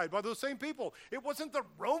crucified by those same people. It wasn't the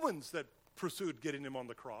Romans that pursued getting him on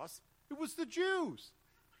the cross. It was the Jews.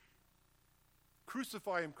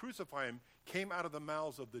 Crucify him came out of the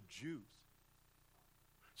mouths of the Jews.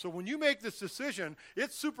 So when you make this decision,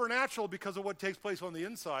 it's supernatural because of what takes place on the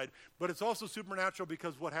inside, but it's also supernatural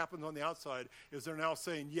because what happens on the outside is they're now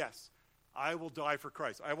saying, yes, I will die for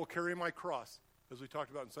Christ. I will carry my cross, as we talked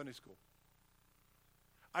about in Sunday school.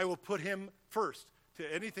 I will put him first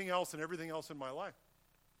to anything else and everything else in my life.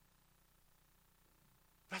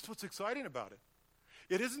 That's what's exciting about it.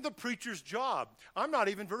 It isn't the preacher's job. I'm not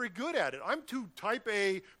even very good at it. I'm too type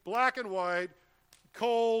A, black and white,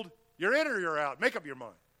 cold, you're in or you're out. Make up your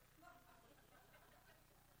mind.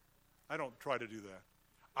 I don't try to do that.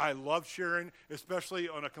 I love sharing, especially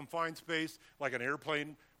on a confined space like an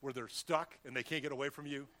airplane where they're stuck and they can't get away from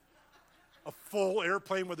you. A full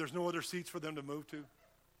airplane where there's no other seats for them to move to.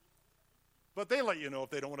 But they let you know if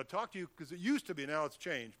they don't want to talk to you, because it used to be, now it's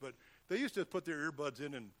changed, but they used to put their earbuds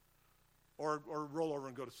in or roll over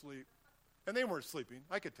and go to sleep. And they weren't sleeping,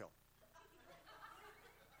 I could tell.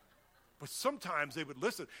 But sometimes they would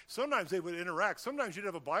listen. Sometimes they would interact. Sometimes you'd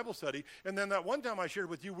have a Bible study. And then that one time I shared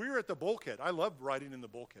with you, we were at the bulkhead. I loved riding in the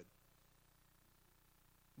bulkhead.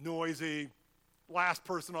 Noisy, last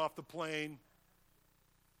person off the plane.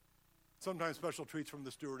 Sometimes special treats from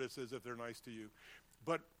the stewardesses if they're nice to you.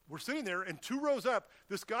 But we're sitting there, and 2 rows up,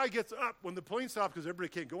 this guy gets up when the plane stops because everybody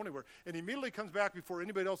can't go anywhere, and he immediately comes back before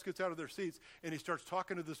anybody else gets out of their seats, and he starts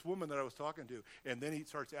talking to this woman that I was talking to, and then he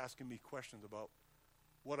starts asking me questions about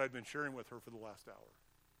what I'd been sharing with her for the last hour.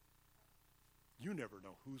 You never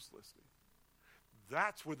know who's listening.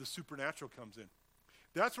 That's where the supernatural comes in.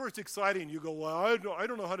 That's where it's exciting. You go, well, I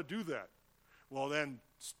don't know how to do that. Well, then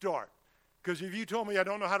start. Because if you told me I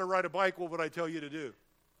don't know how to ride a bike, what would I tell you to do?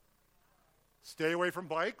 Stay away from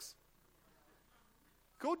bikes?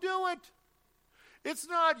 Go do it. It's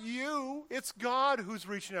not you. It's God who's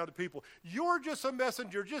reaching out to people. You're just a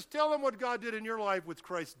messenger. Just tell them what God did in your life with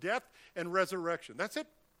Christ's death and resurrection. That's it.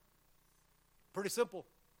 Pretty simple.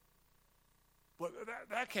 But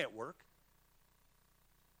that can't work.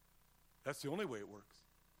 That's the only way it works.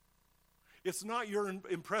 It's not your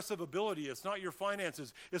impressive ability. It's not your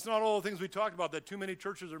finances. It's not all the things we talked about that too many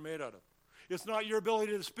churches are made out of. It's not your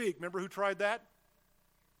ability to speak. Remember who tried that?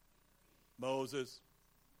 Moses.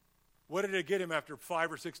 What did it get him after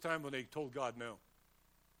 5 or 6 times when they told God no?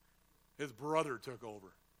 His brother took over.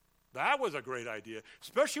 That was a great idea,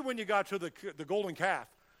 especially when you got to the golden calf,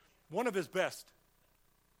 one of his best.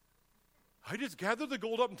 I just gathered the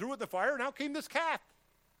gold up and threw it in the fire, and out came this calf.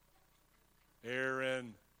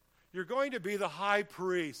 Aaron, you're going to be the high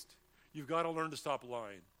priest. You've got to learn to stop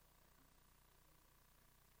lying.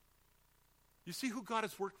 You see who God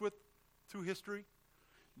has worked with through history?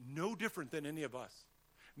 No different than any of us.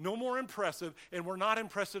 No more impressive, and we're not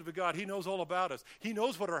impressive to God. He knows all about us. He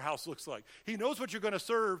knows what our house looks like. He knows what you're going to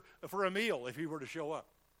serve for a meal if he were to show up.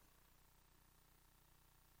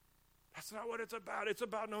 That's not what it's about. It's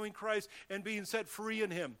about knowing Christ and being set free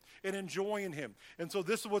in him and enjoying him. And so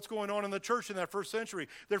this is what's going on in the church in that first century.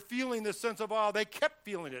 They're feeling this sense of awe. They kept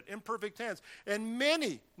feeling it, imperfect tense. And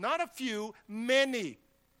many, not a few, many,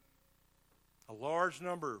 a large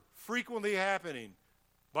number, frequently happening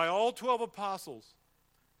by all 12 apostles,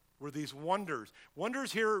 were these wonders.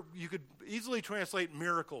 Wonders here, you could easily translate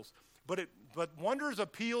miracles, but wonders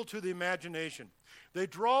appeal to the imagination. They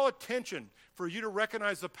draw attention for you to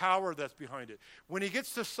recognize the power that's behind it. When he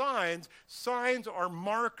gets to signs, signs are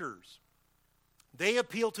markers. They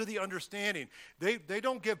appeal to the understanding. They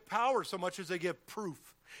don't give power so much as they give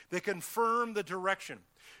proof. They confirm the direction.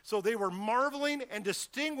 So they were marveling and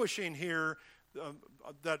distinguishing here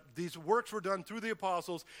that these works were done through the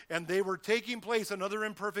apostles, and they were taking place, another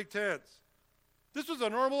imperfect tense. This was a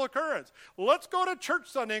normal occurrence. Let's go to church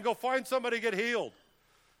Sunday and go find somebody get healed.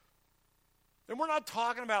 And we're not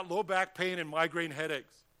talking about low back pain and migraine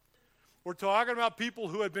headaches. We're talking about people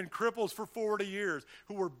who had been cripples for 40 years,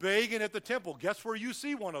 who were begging at the temple. Guess where you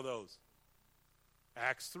see one of those?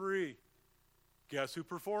 Acts 3. Guess who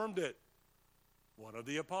performed it? One of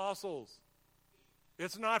the apostles.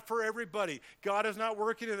 It's not for everybody. God is not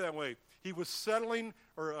working it that way. He was setting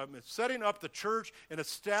up the church and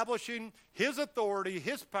establishing his authority,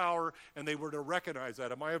 his power, and they were to recognize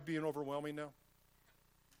that. Am I being overwhelming now?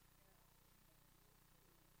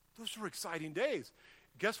 Those were exciting days.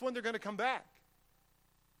 Guess when they're going to come back?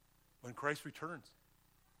 When Christ returns.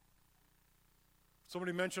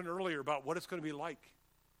 Somebody mentioned earlier about what it's going to be like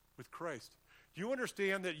with Christ. Do you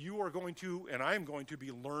understand that you are going to, and I am going to be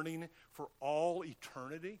learning for all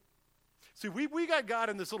eternity? See, we got God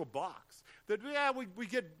in this little box that, yeah, we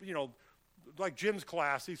get, like Jim's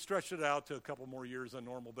class, he stretched it out to a couple more years than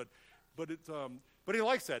normal, but he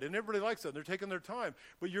likes that, and everybody likes that, and they're taking their time.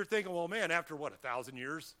 But you're thinking, well, man, after 1,000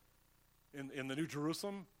 years in the New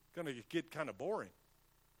Jerusalem, going to get kind of boring.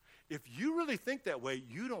 If you really think that way,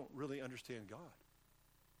 you don't really understand God.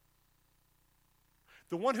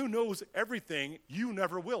 The one who knows everything, you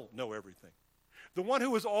never will know everything. The one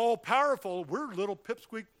who is all-powerful, we're little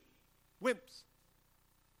pipsqueak wimps.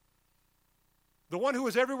 The one who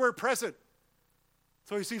is everywhere present,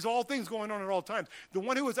 so he sees all things going on at all times. The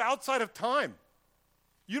one who is outside of time,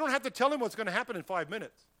 you don't have to tell him what's going to happen in 5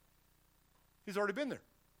 minutes. He's already been there.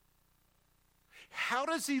 How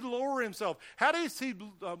does he lower himself? How does he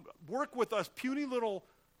work with us puny little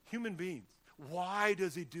human beings? Why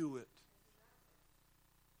does he do it?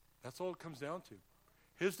 That's all it comes down to.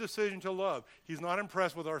 His decision to love. He's not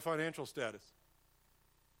impressed with our financial status.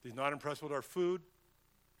 He's not impressed with our food.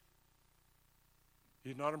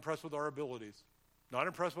 He's not impressed with our abilities. Not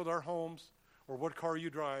impressed with our homes or what car you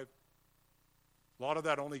drive. A lot of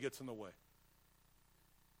that only gets in the way.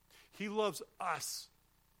 He loves us.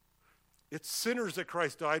 It's sinners that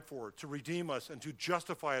Christ died for, to redeem us and to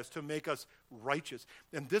justify us, to make us righteous.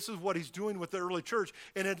 And this is what he's doing with the early church.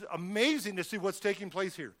 And it's amazing to see what's taking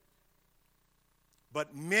place here.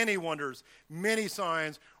 But many wonders, many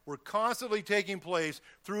signs were constantly taking place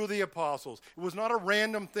through the apostles. It was not a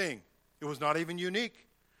random thing. It was not even unique.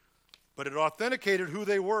 But it authenticated who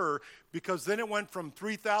they were, because then it went from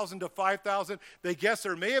 3,000 to 5,000. They guess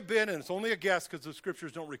there may have been, and it's only a guess because the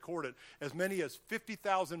scriptures don't record it, as many as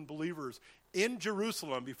 50,000 believers in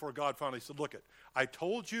Jerusalem before God finally said, look it, I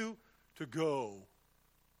told you to go.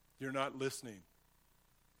 You're not listening.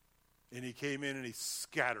 And he came in and he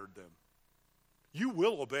scattered them. You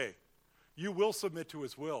will obey. You will submit to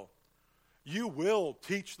his will. You will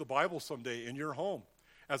teach the Bible someday in your home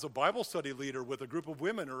as a Bible study leader with a group of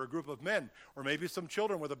women or a group of men, or maybe some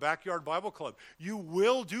children with a backyard Bible club. You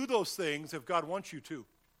will do those things if God wants you to.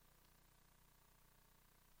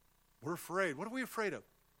 We're afraid. What are we afraid of?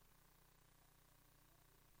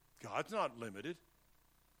 God's not limited.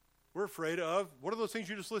 We're afraid of, what are those things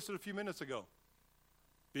you just listed a few minutes ago?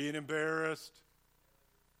 Being embarrassed,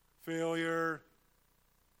 failure,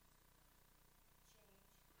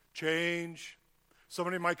 change.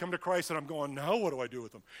 Somebody might come to Christ and I'm going, now what do I do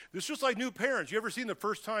with them? This is just like new parents. You ever seen the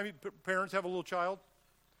first time parents have a little child?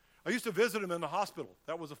 I used to visit them in the hospital.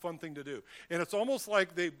 That was a fun thing to do. And it's almost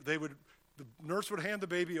like the nurse would hand the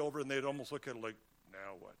baby over and they'd almost look at it like,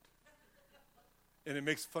 now what? And it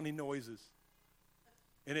makes funny noises.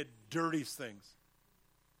 And it dirties things.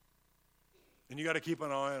 And you got to keep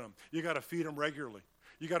an eye on them. You got to feed them regularly.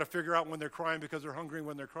 You got to figure out when they're crying because they're hungry,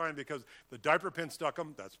 when they're crying because the diaper pin stuck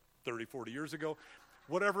them. That's 30, 40 years ago.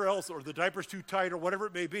 Whatever else, or the diaper's too tight, or whatever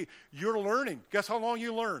it may be. You're learning. Guess how long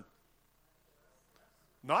you learn?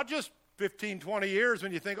 Not just 15, 20 years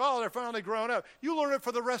when you think, oh, they're finally grown up. You learn it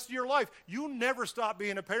for the rest of your life. You never stop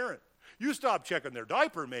being a parent. You stop checking their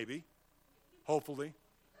diaper, maybe, hopefully.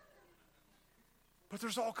 But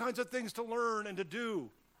there's all kinds of things to learn and to do.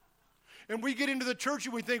 And we get into the church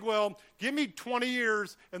and we think, well, give me 20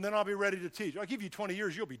 years and then I'll be ready to teach. I'll give you 20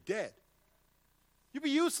 years, you'll be dead. You'll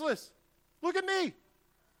be useless. Look at me.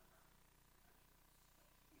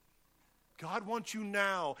 God wants you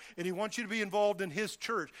now, and he wants you to be involved in his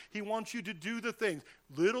church. He wants you to do the things,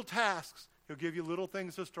 little tasks. He'll give you little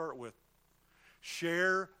things to start with.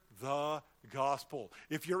 Share the gospel.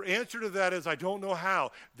 If your answer to that is, I don't know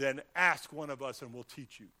how, then ask one of us and we'll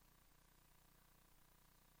teach you.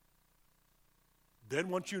 Then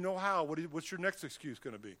once you know how, what's your next excuse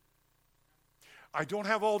going to be? I don't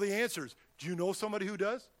have all the answers. Do you know somebody who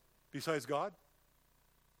does besides God?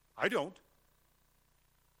 I don't.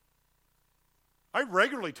 I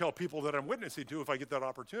regularly tell people that I'm witnessing to, if I get that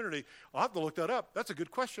opportunity, I'll have to look that up. That's a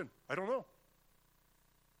good question. I don't know.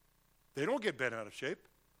 They don't get bent out of shape.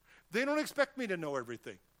 They don't expect me to know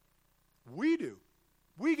everything. We do.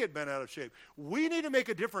 We get bent out of shape. We need to make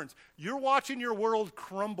a difference. You're watching your world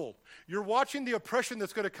crumble. You're watching the oppression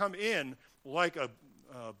that's going to come in like a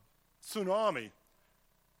tsunami.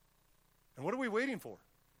 And what are we waiting for?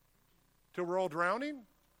 Till we're all drowning?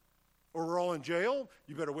 Or we're all in jail?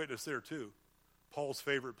 You better witness there too. Paul's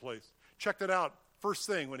favorite place. Checked it out first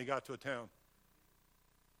thing when he got to a town.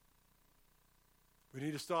 We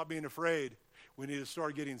need to stop being afraid. We need to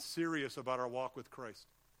start getting serious about our walk with Christ.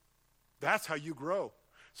 That's how you grow.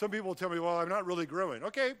 Some people will tell me, well, I'm not really growing.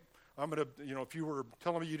 Okay, I'm going to, if you were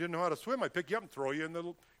telling me you didn't know how to swim, I'd pick you up and throw you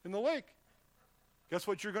in the lake. Guess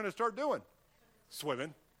what you're going to start doing?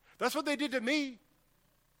 Swimming. That's what they did to me.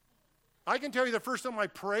 I can tell you the first time I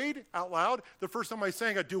prayed out loud, the first time I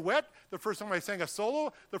sang a duet, the first time I sang a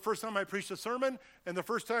solo, the first time I preached a sermon, and the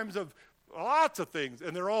first times of lots of things.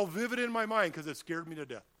 And they're all vivid in my mind because it scared me to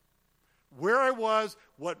death. Where I was,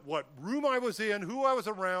 what room I was in, who I was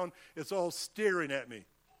around, it's all staring at me.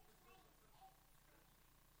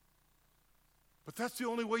 But that's the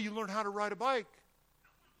only way you learn how to ride a bike.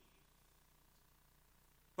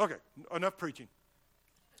 Okay, enough preaching.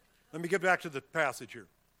 Let me get back to the passage here.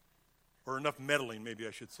 Or enough meddling, maybe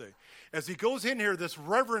I should say. As he goes in here, this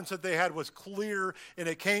reverence that they had was clear, and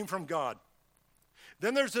it came from God.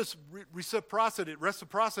 Then there's this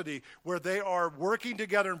reciprocity where they are working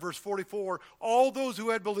together in verse 44. All those who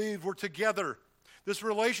had believed were together. This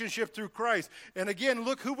relationship through Christ. And again,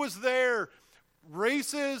 look who was there.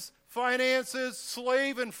 Races, finances,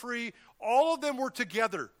 slave and free, all of them were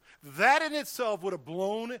together. That in itself would have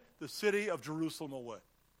blown the city of Jerusalem away.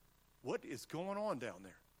 What is going on down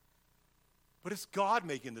there? But it's God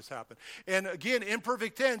making this happen. And again,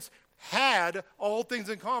 imperfect tense, had all things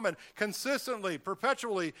in common. Consistently,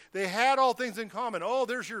 perpetually, they had all things in common. Oh,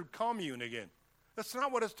 there's your commune again. That's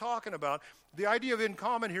not what it's talking about. The idea of in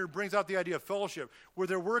common here brings out the idea of fellowship, where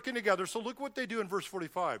they're working together. So look what they do in verse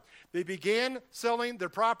 45. They began selling their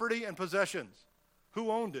property and possessions.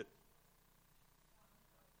 Who owned it?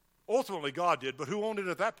 Ultimately, God did, but who owned it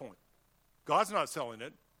at that point? God's not selling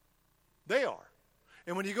it. They are.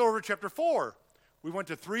 And when you go over to chapter 4, we went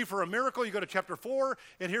to 3 for a miracle. You go to chapter 4,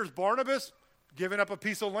 and here's Barnabas giving up a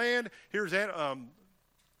piece of land. Here's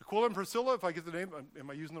Aquila and Priscilla, if I get the name. Am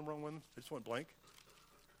I using the wrong one? I just went blank.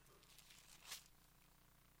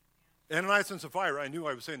 Ananias and Sapphira. I knew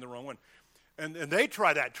I was saying the wrong one. And they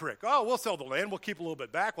try that trick. Oh, we'll sell the land. We'll keep a little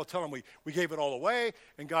bit back. We'll tell them we gave it all away.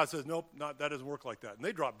 And God says, nope, that doesn't work like that. And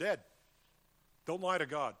they drop dead. Don't lie to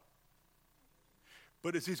God.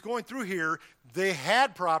 But as he's going through here, they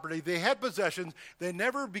had property, they had possessions. They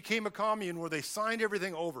never became a commune where they signed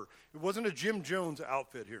everything over. It wasn't a Jim Jones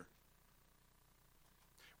outfit here.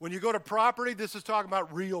 When you go to property, this is talking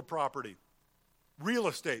about real property, real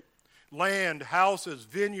estate, land, houses,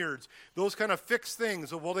 vineyards, those kind of fixed things.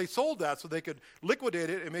 So, well, they sold that so they could liquidate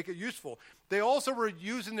it and make it useful. They also were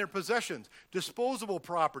using their possessions, disposable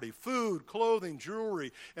property, food, clothing,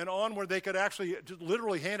 jewelry, and on where they could actually just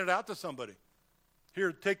literally hand it out to somebody.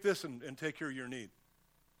 Here, take this and take care of your need.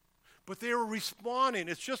 But they were responding.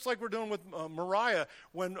 It's just like we're doing with Mariah.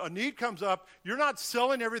 When a need comes up, you're not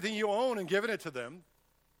selling everything you own and giving it to them.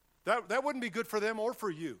 That wouldn't be good for them or for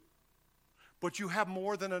you. But you have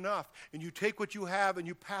more than enough, and you take what you have and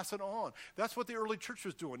you pass it on. That's what the early church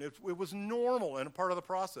was doing. It was normal and a part of the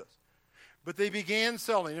process. But they began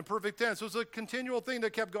selling in perfect tense. It was a continual thing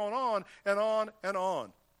that kept going on and on and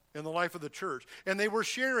on in the life of the church. And they were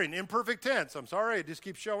sharing in perfect tense. I'm sorry, it just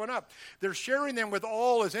keeps showing up. They're sharing them with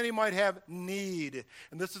all as any might have need.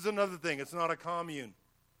 And this is another thing. It's not a commune.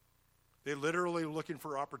 They literally were looking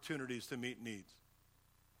for opportunities to meet needs,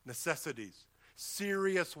 necessities,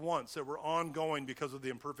 serious wants that were ongoing because of the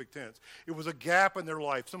imperfect tense. It was a gap in their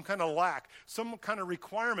life, some kind of lack, some kind of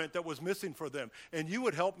requirement that was missing for them. And you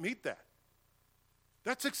would help meet that.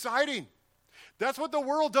 That's exciting. That's what the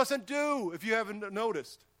world doesn't do, if you haven't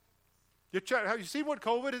noticed. Have you seen what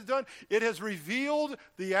COVID has done? It has revealed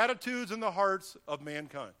the attitudes and the hearts of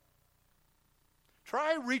mankind.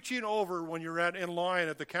 Try reaching over when you're in line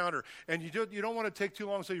at the counter, and you don't want to take too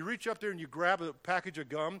long, so you reach up there and you grab a package of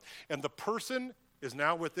gum, and the person is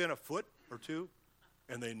now within a foot or two,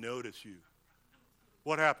 and they notice you.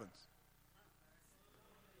 What happens?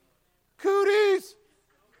 Cooties!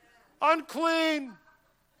 Unclean!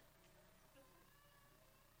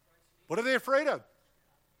 What are they afraid of?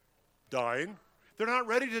 Dying. They're not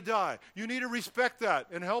ready to die. You need to respect that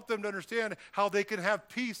and help them to understand how they can have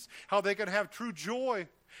peace, how they can have true joy,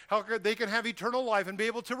 how they can have eternal life and be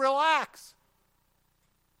able to relax.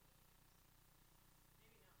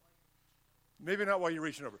 Maybe not while you're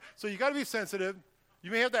reaching over. So you got to be sensitive.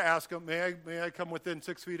 You may have to ask them, may I come within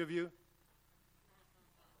 6 feet of you?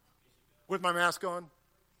 With my mask on?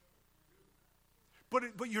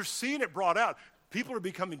 But you're seeing it brought out. People are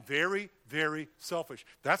becoming very, very selfish.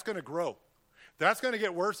 That's going to grow. That's going to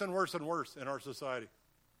get worse and worse and worse in our society.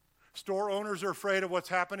 Store owners are afraid of what's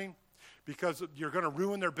happening because you're going to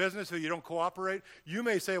ruin their business if you don't cooperate. You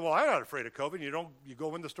may say, well, I'm not afraid of COVID. You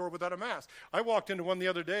go in the store without a mask. I walked into one the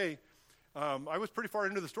other day. I was pretty far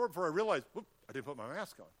into the store before I realized, whoop, I didn't put my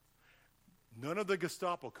mask on. None of the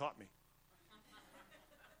Gestapo caught me.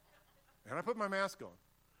 And I put my mask on.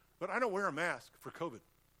 But I don't wear a mask for COVID.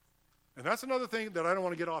 And that's another thing that I don't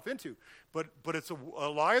want to get off into. But it's a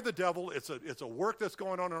lie of the devil. It's a work that's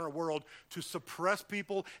going on in our world to suppress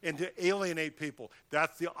people and to alienate people.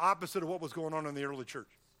 That's the opposite of what was going on in the early church.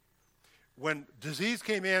 When disease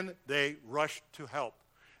came in, they rushed to help.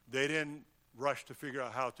 They didn't rush to figure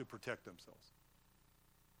out how to protect themselves.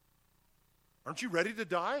 Aren't you ready to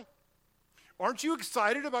die? Aren't you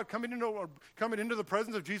excited about coming into the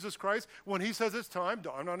presence of Jesus Christ when he says it's time?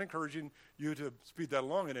 I'm not encouraging you to speed that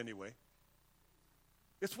along in any way.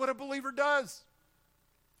 It's what a believer does.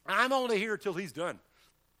 I'm only here till he's done.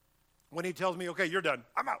 When he tells me, okay, you're done,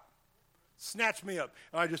 I'm out. Snatch me up.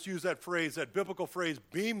 And I just use that phrase, that biblical phrase,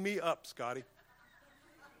 beam me up, Scotty.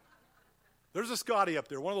 There's a Scotty up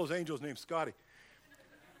there, one of those angels named Scotty.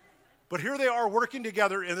 But here they are working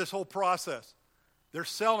together in this whole process. They're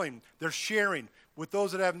selling, they're sharing with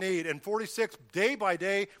those that have need. And 46, day by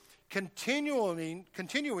day, continuing,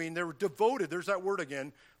 they're devoted, there's that word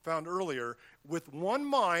again, found earlier, with one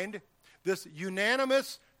mind, this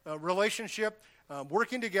unanimous relationship,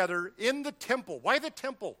 working together in the temple. Why the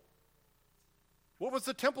temple? What was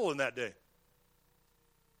the temple in that day?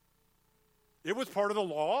 It was part of the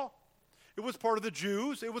law. It was part of the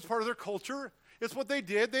Jews. It was part of their culture. It's what they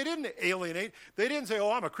did. They didn't alienate. They didn't say,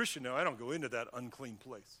 oh, I'm a Christian now. I don't go into that unclean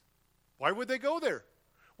place. Why would they go there?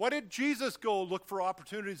 Why did Jesus go look for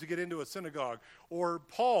opportunities to get into a synagogue? Or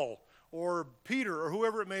Paul or Peter or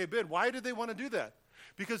whoever it may have been. Why did they want to do that?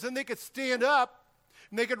 Because then they could stand up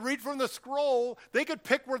and they could read from the scroll. They could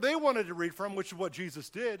pick where they wanted to read from, which is what Jesus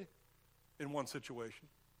did in one situation.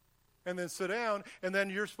 And then sit down, and then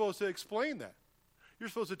you're supposed to explain that. You're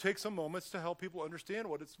supposed to take some moments to help people understand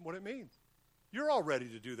what it means. You're all ready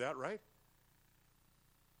to do that, right?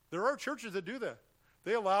 There are churches that do that.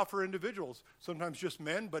 They allow for individuals, sometimes just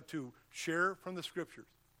men, but to share from the scriptures.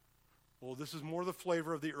 Well, this is more the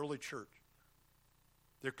flavor of the early church.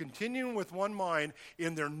 They're continuing with one mind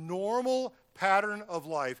in their normal pattern of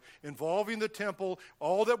life, involving the temple,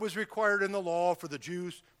 all that was required in the law for the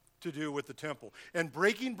Jews to do with the temple, and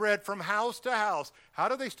breaking bread from house to house. How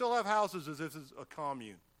do they still have houses as if it's a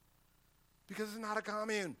commune? Because it's not a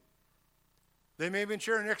commune. They may have been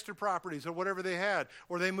sharing extra properties or whatever they had,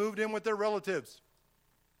 or they moved in with their relatives.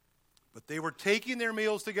 But they were taking their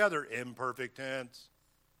meals together, imperfect tense.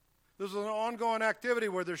 This is an ongoing activity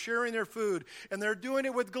where they're sharing their food, and they're doing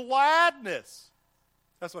it with gladness.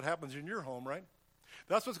 That's what happens in your home, right?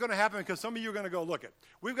 That's what's going to happen, because some of you are going to go, look it,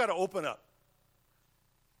 we've got to open up.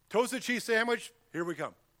 Toasted cheese sandwich, here we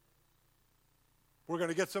come. We're going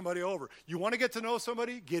to get somebody over. You want to get to know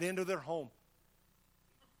somebody? Get into their home.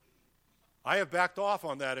 I have backed off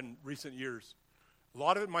on that in recent years. A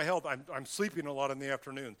lot of it in my health, I'm sleeping a lot in the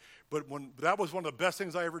afternoon. But that was one of the best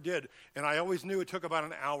things I ever did. And I always knew it took about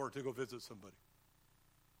an hour to go visit somebody.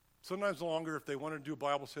 Sometimes longer if they wanted to do a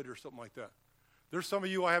Bible study or something like that. There's some of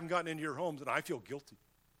you I haven't gotten into your homes, and I feel guilty.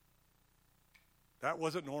 That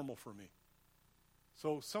wasn't normal for me.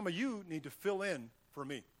 So some of you need to fill in for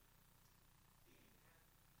me.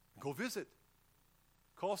 Go visit.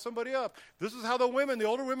 Call somebody up. This is how the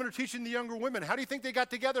older women are teaching the younger women. How do you think they got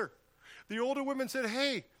together? The older women said,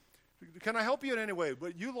 hey, can I help you in any way?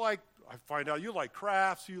 But I find out you like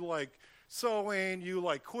crafts, you like sewing, you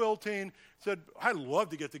like quilting. Said, I'd love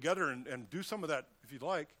to get together and do some of that if you'd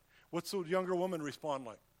like. What's the younger woman respond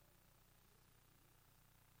like?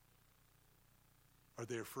 Are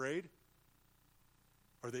they afraid?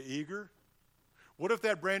 Are they eager? What if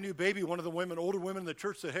that brand new baby, one of the older women in the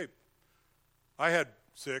church said, hey, I had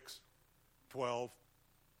 6, 12,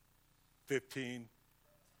 15.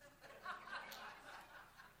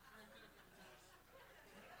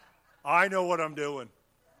 I know what I'm doing.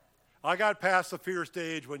 I got past the fear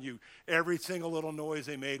stage when every single little noise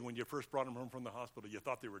they made when you first brought them home from the hospital, you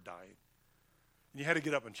thought they were dying. And you had to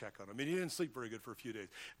get up and check on them. And you didn't sleep very good for a few days.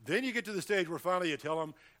 Then you get to the stage where finally you tell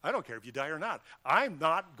them, I don't care if you die or not. I'm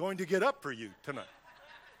not going to get up for you tonight.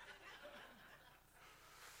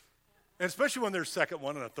 And especially when there's a second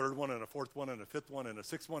one and a third one and a fourth one and a fifth one and a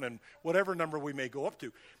sixth one and whatever number we may go up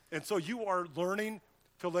to. And so you are learning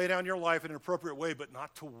to lay down your life in an appropriate way, but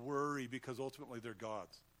not to worry because ultimately they're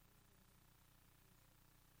God's.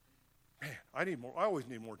 Man, I always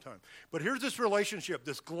need more time. But here's this relationship,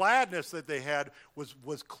 this gladness that they had was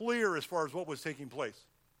clear as far as what was taking place.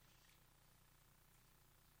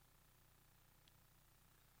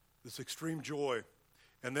 This extreme joy.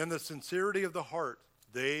 And then the sincerity of the heart.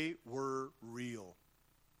 They were real.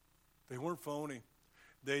 They weren't phony.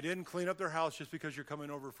 They didn't clean up their house just because you're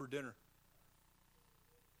coming over for dinner.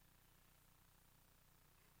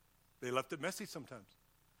 They left it messy sometimes.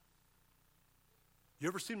 You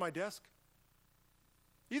ever seen my desk?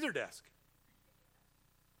 Either desk.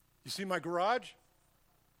 You see my garage?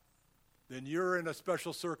 Then you're in a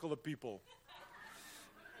special circle of people.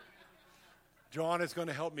 John is going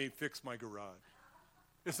to help me fix my garage.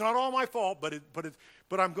 It's not all my fault, but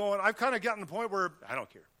I've kind of gotten to the point where I don't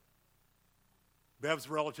care. Bev's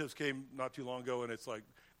relatives came not too long ago, and it's like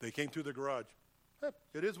they came through the garage.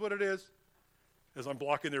 It is what it is. As I'm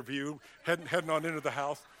blocking their view, heading on into the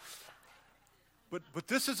house. But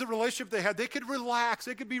this is a relationship they had. They could relax.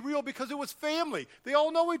 They could be real because it was family. They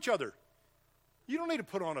all know each other. You don't need to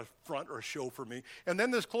put on a front or a show for me. And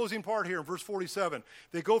then this closing part here in verse 47,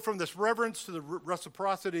 they go from this reverence to the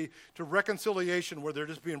reciprocity to reconciliation, where they're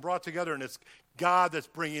just being brought together, and it's God that's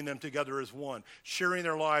bringing them together as one, sharing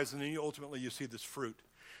their lives, and then ultimately you see this fruit.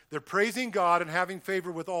 They're praising God and having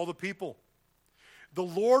favor with all the people. The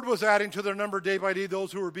Lord was adding to their number day by day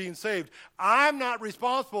those who were being saved. I'm not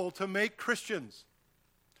responsible to make Christians.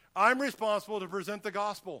 I'm responsible to present the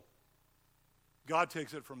gospel. God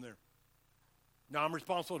takes it from there. Now, I'm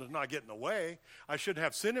responsible to not get in the way. I shouldn't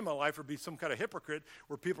have sin in my life or be some kind of hypocrite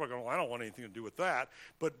where people are going, well, I don't want anything to do with that.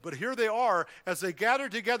 But here they are. As they gather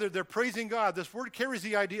together, they're praising God. This word carries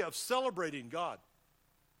the idea of celebrating God.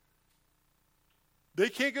 They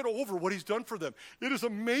can't get over what he's done for them. It is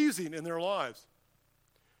amazing in their lives.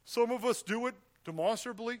 Some of us do it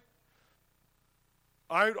demonstrably.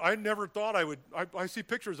 I never thought I would. I see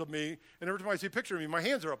pictures of me, and every time I see a picture of me, my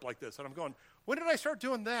hands are up like this. And I'm going, when did I start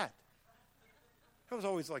doing that? I was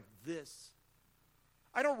always like this.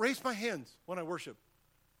 I don't raise my hands when I worship.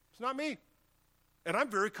 It's not me. And I'm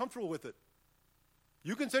very comfortable with it.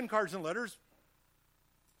 You can send cards and letters.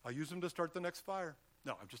 I'll use them to start the next fire.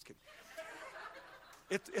 No, I'm just kidding.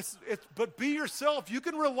 But be yourself. You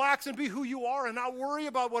can relax and be who you are and not worry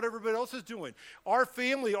about what everybody else is doing. Our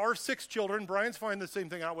family, our 6 children, Brian's finding the same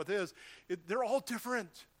thing out with his, they're all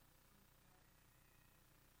different.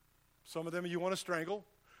 Some of them you want to strangle,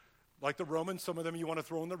 like the Romans. Some of them you want to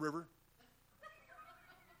throw in the river.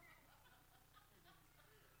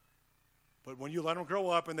 But when you let them grow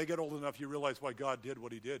up and they get old enough, you realize why God did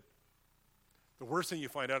what he did. The worst thing you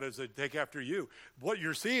find out is they take after you. What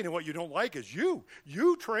you're seeing and what you don't like is you.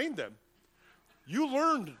 You trained them. You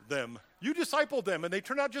learned them. You discipled them, and they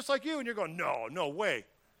turn out just like you, and you're going, no way.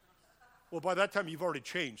 Well, by that time, you've already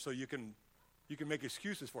changed, so you can make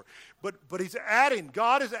excuses for it. But he's adding.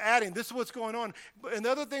 God is adding. This is what's going on. And the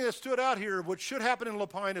other thing that stood out here, what should happen in La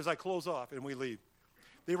Pine as I close off and we leave,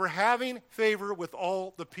 they were having favor with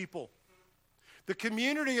all the people. The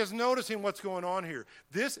community is noticing what's going on here.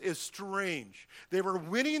 This is strange. They were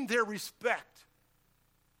winning their respect.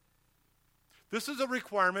 This is a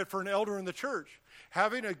requirement for an elder in the church,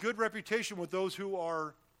 having a good reputation with those who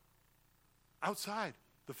are outside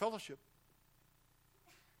the fellowship.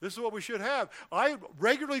 This is what we should have. I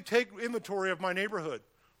regularly take inventory of my neighborhood.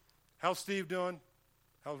 How's Steve doing?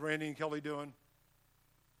 How's Randy and Kelly doing?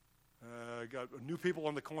 I got new people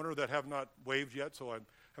on the corner that have not waved yet, so I'm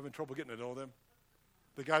having trouble getting to know them.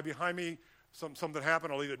 The guy behind me, something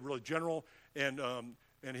happened. I'll leave it really general, and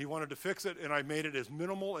he wanted to fix it, and I made it as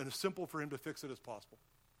minimal and as simple for him to fix it as possible,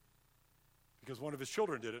 because one of his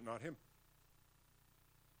children did it, not him.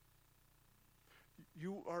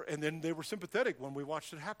 And then they were sympathetic when we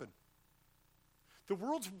watched it happen. The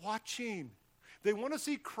world's watching. They want to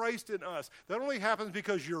see Christ in us. That only happens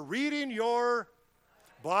because you're reading your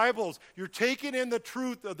Bibles. You're taking in the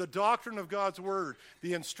truth of the doctrine of God's word,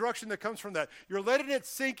 the instruction that comes from that. You're letting it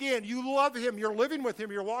sink in. You love him. You're living with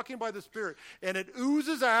him. You're walking by the Spirit. And it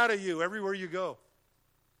oozes out of you everywhere you go.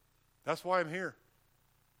 That's why I'm here.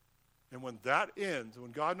 And when that ends,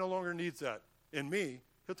 when God no longer needs that in me,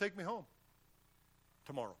 he'll take me home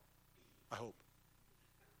tomorrow, I hope.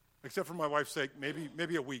 Except for my wife's sake,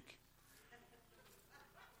 maybe a week.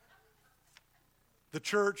 The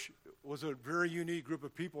church was a very unique group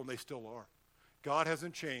of people, and they still are. God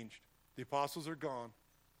hasn't changed. The apostles are gone.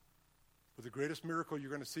 But the greatest miracle you're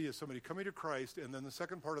going to see is somebody coming to Christ, and then the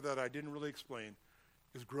second part of that I didn't really explain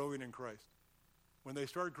is growing in Christ. When they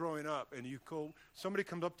start growing up, and somebody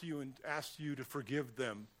comes up to you and asks you to forgive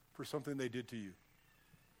them for something they did to you,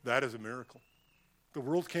 that is a miracle. The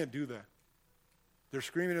world can't do that. They're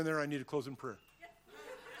screaming in there, I need to close in prayer.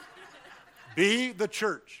 Be the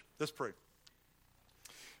church. Let's pray.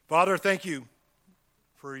 Father, thank you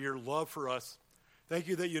for your love for us. Thank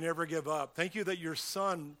you that you never give up. Thank you that your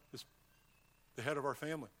son is the head of our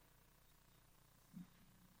family.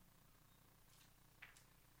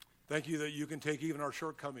 Thank you that you can take even our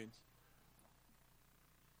shortcomings,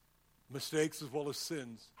 mistakes as well as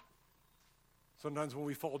sins. Sometimes when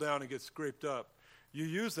we fall down and get scraped up, you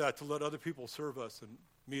use that to let other people serve us and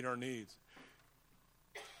meet our needs.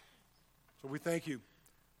 So we thank you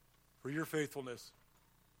for your faithfulness.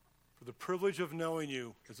 for the privilege of knowing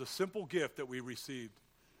you as a simple gift that we received.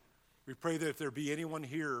 We pray that if there be anyone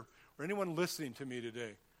here or anyone listening to me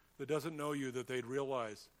today that doesn't know you, that they'd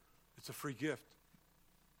realize it's a free gift.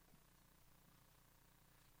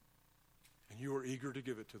 And you are eager to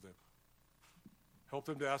give it to them. Help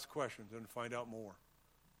them to ask questions and find out more.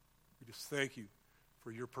 We just thank you for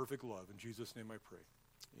your perfect love. In Jesus' name I pray.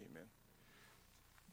 Amen.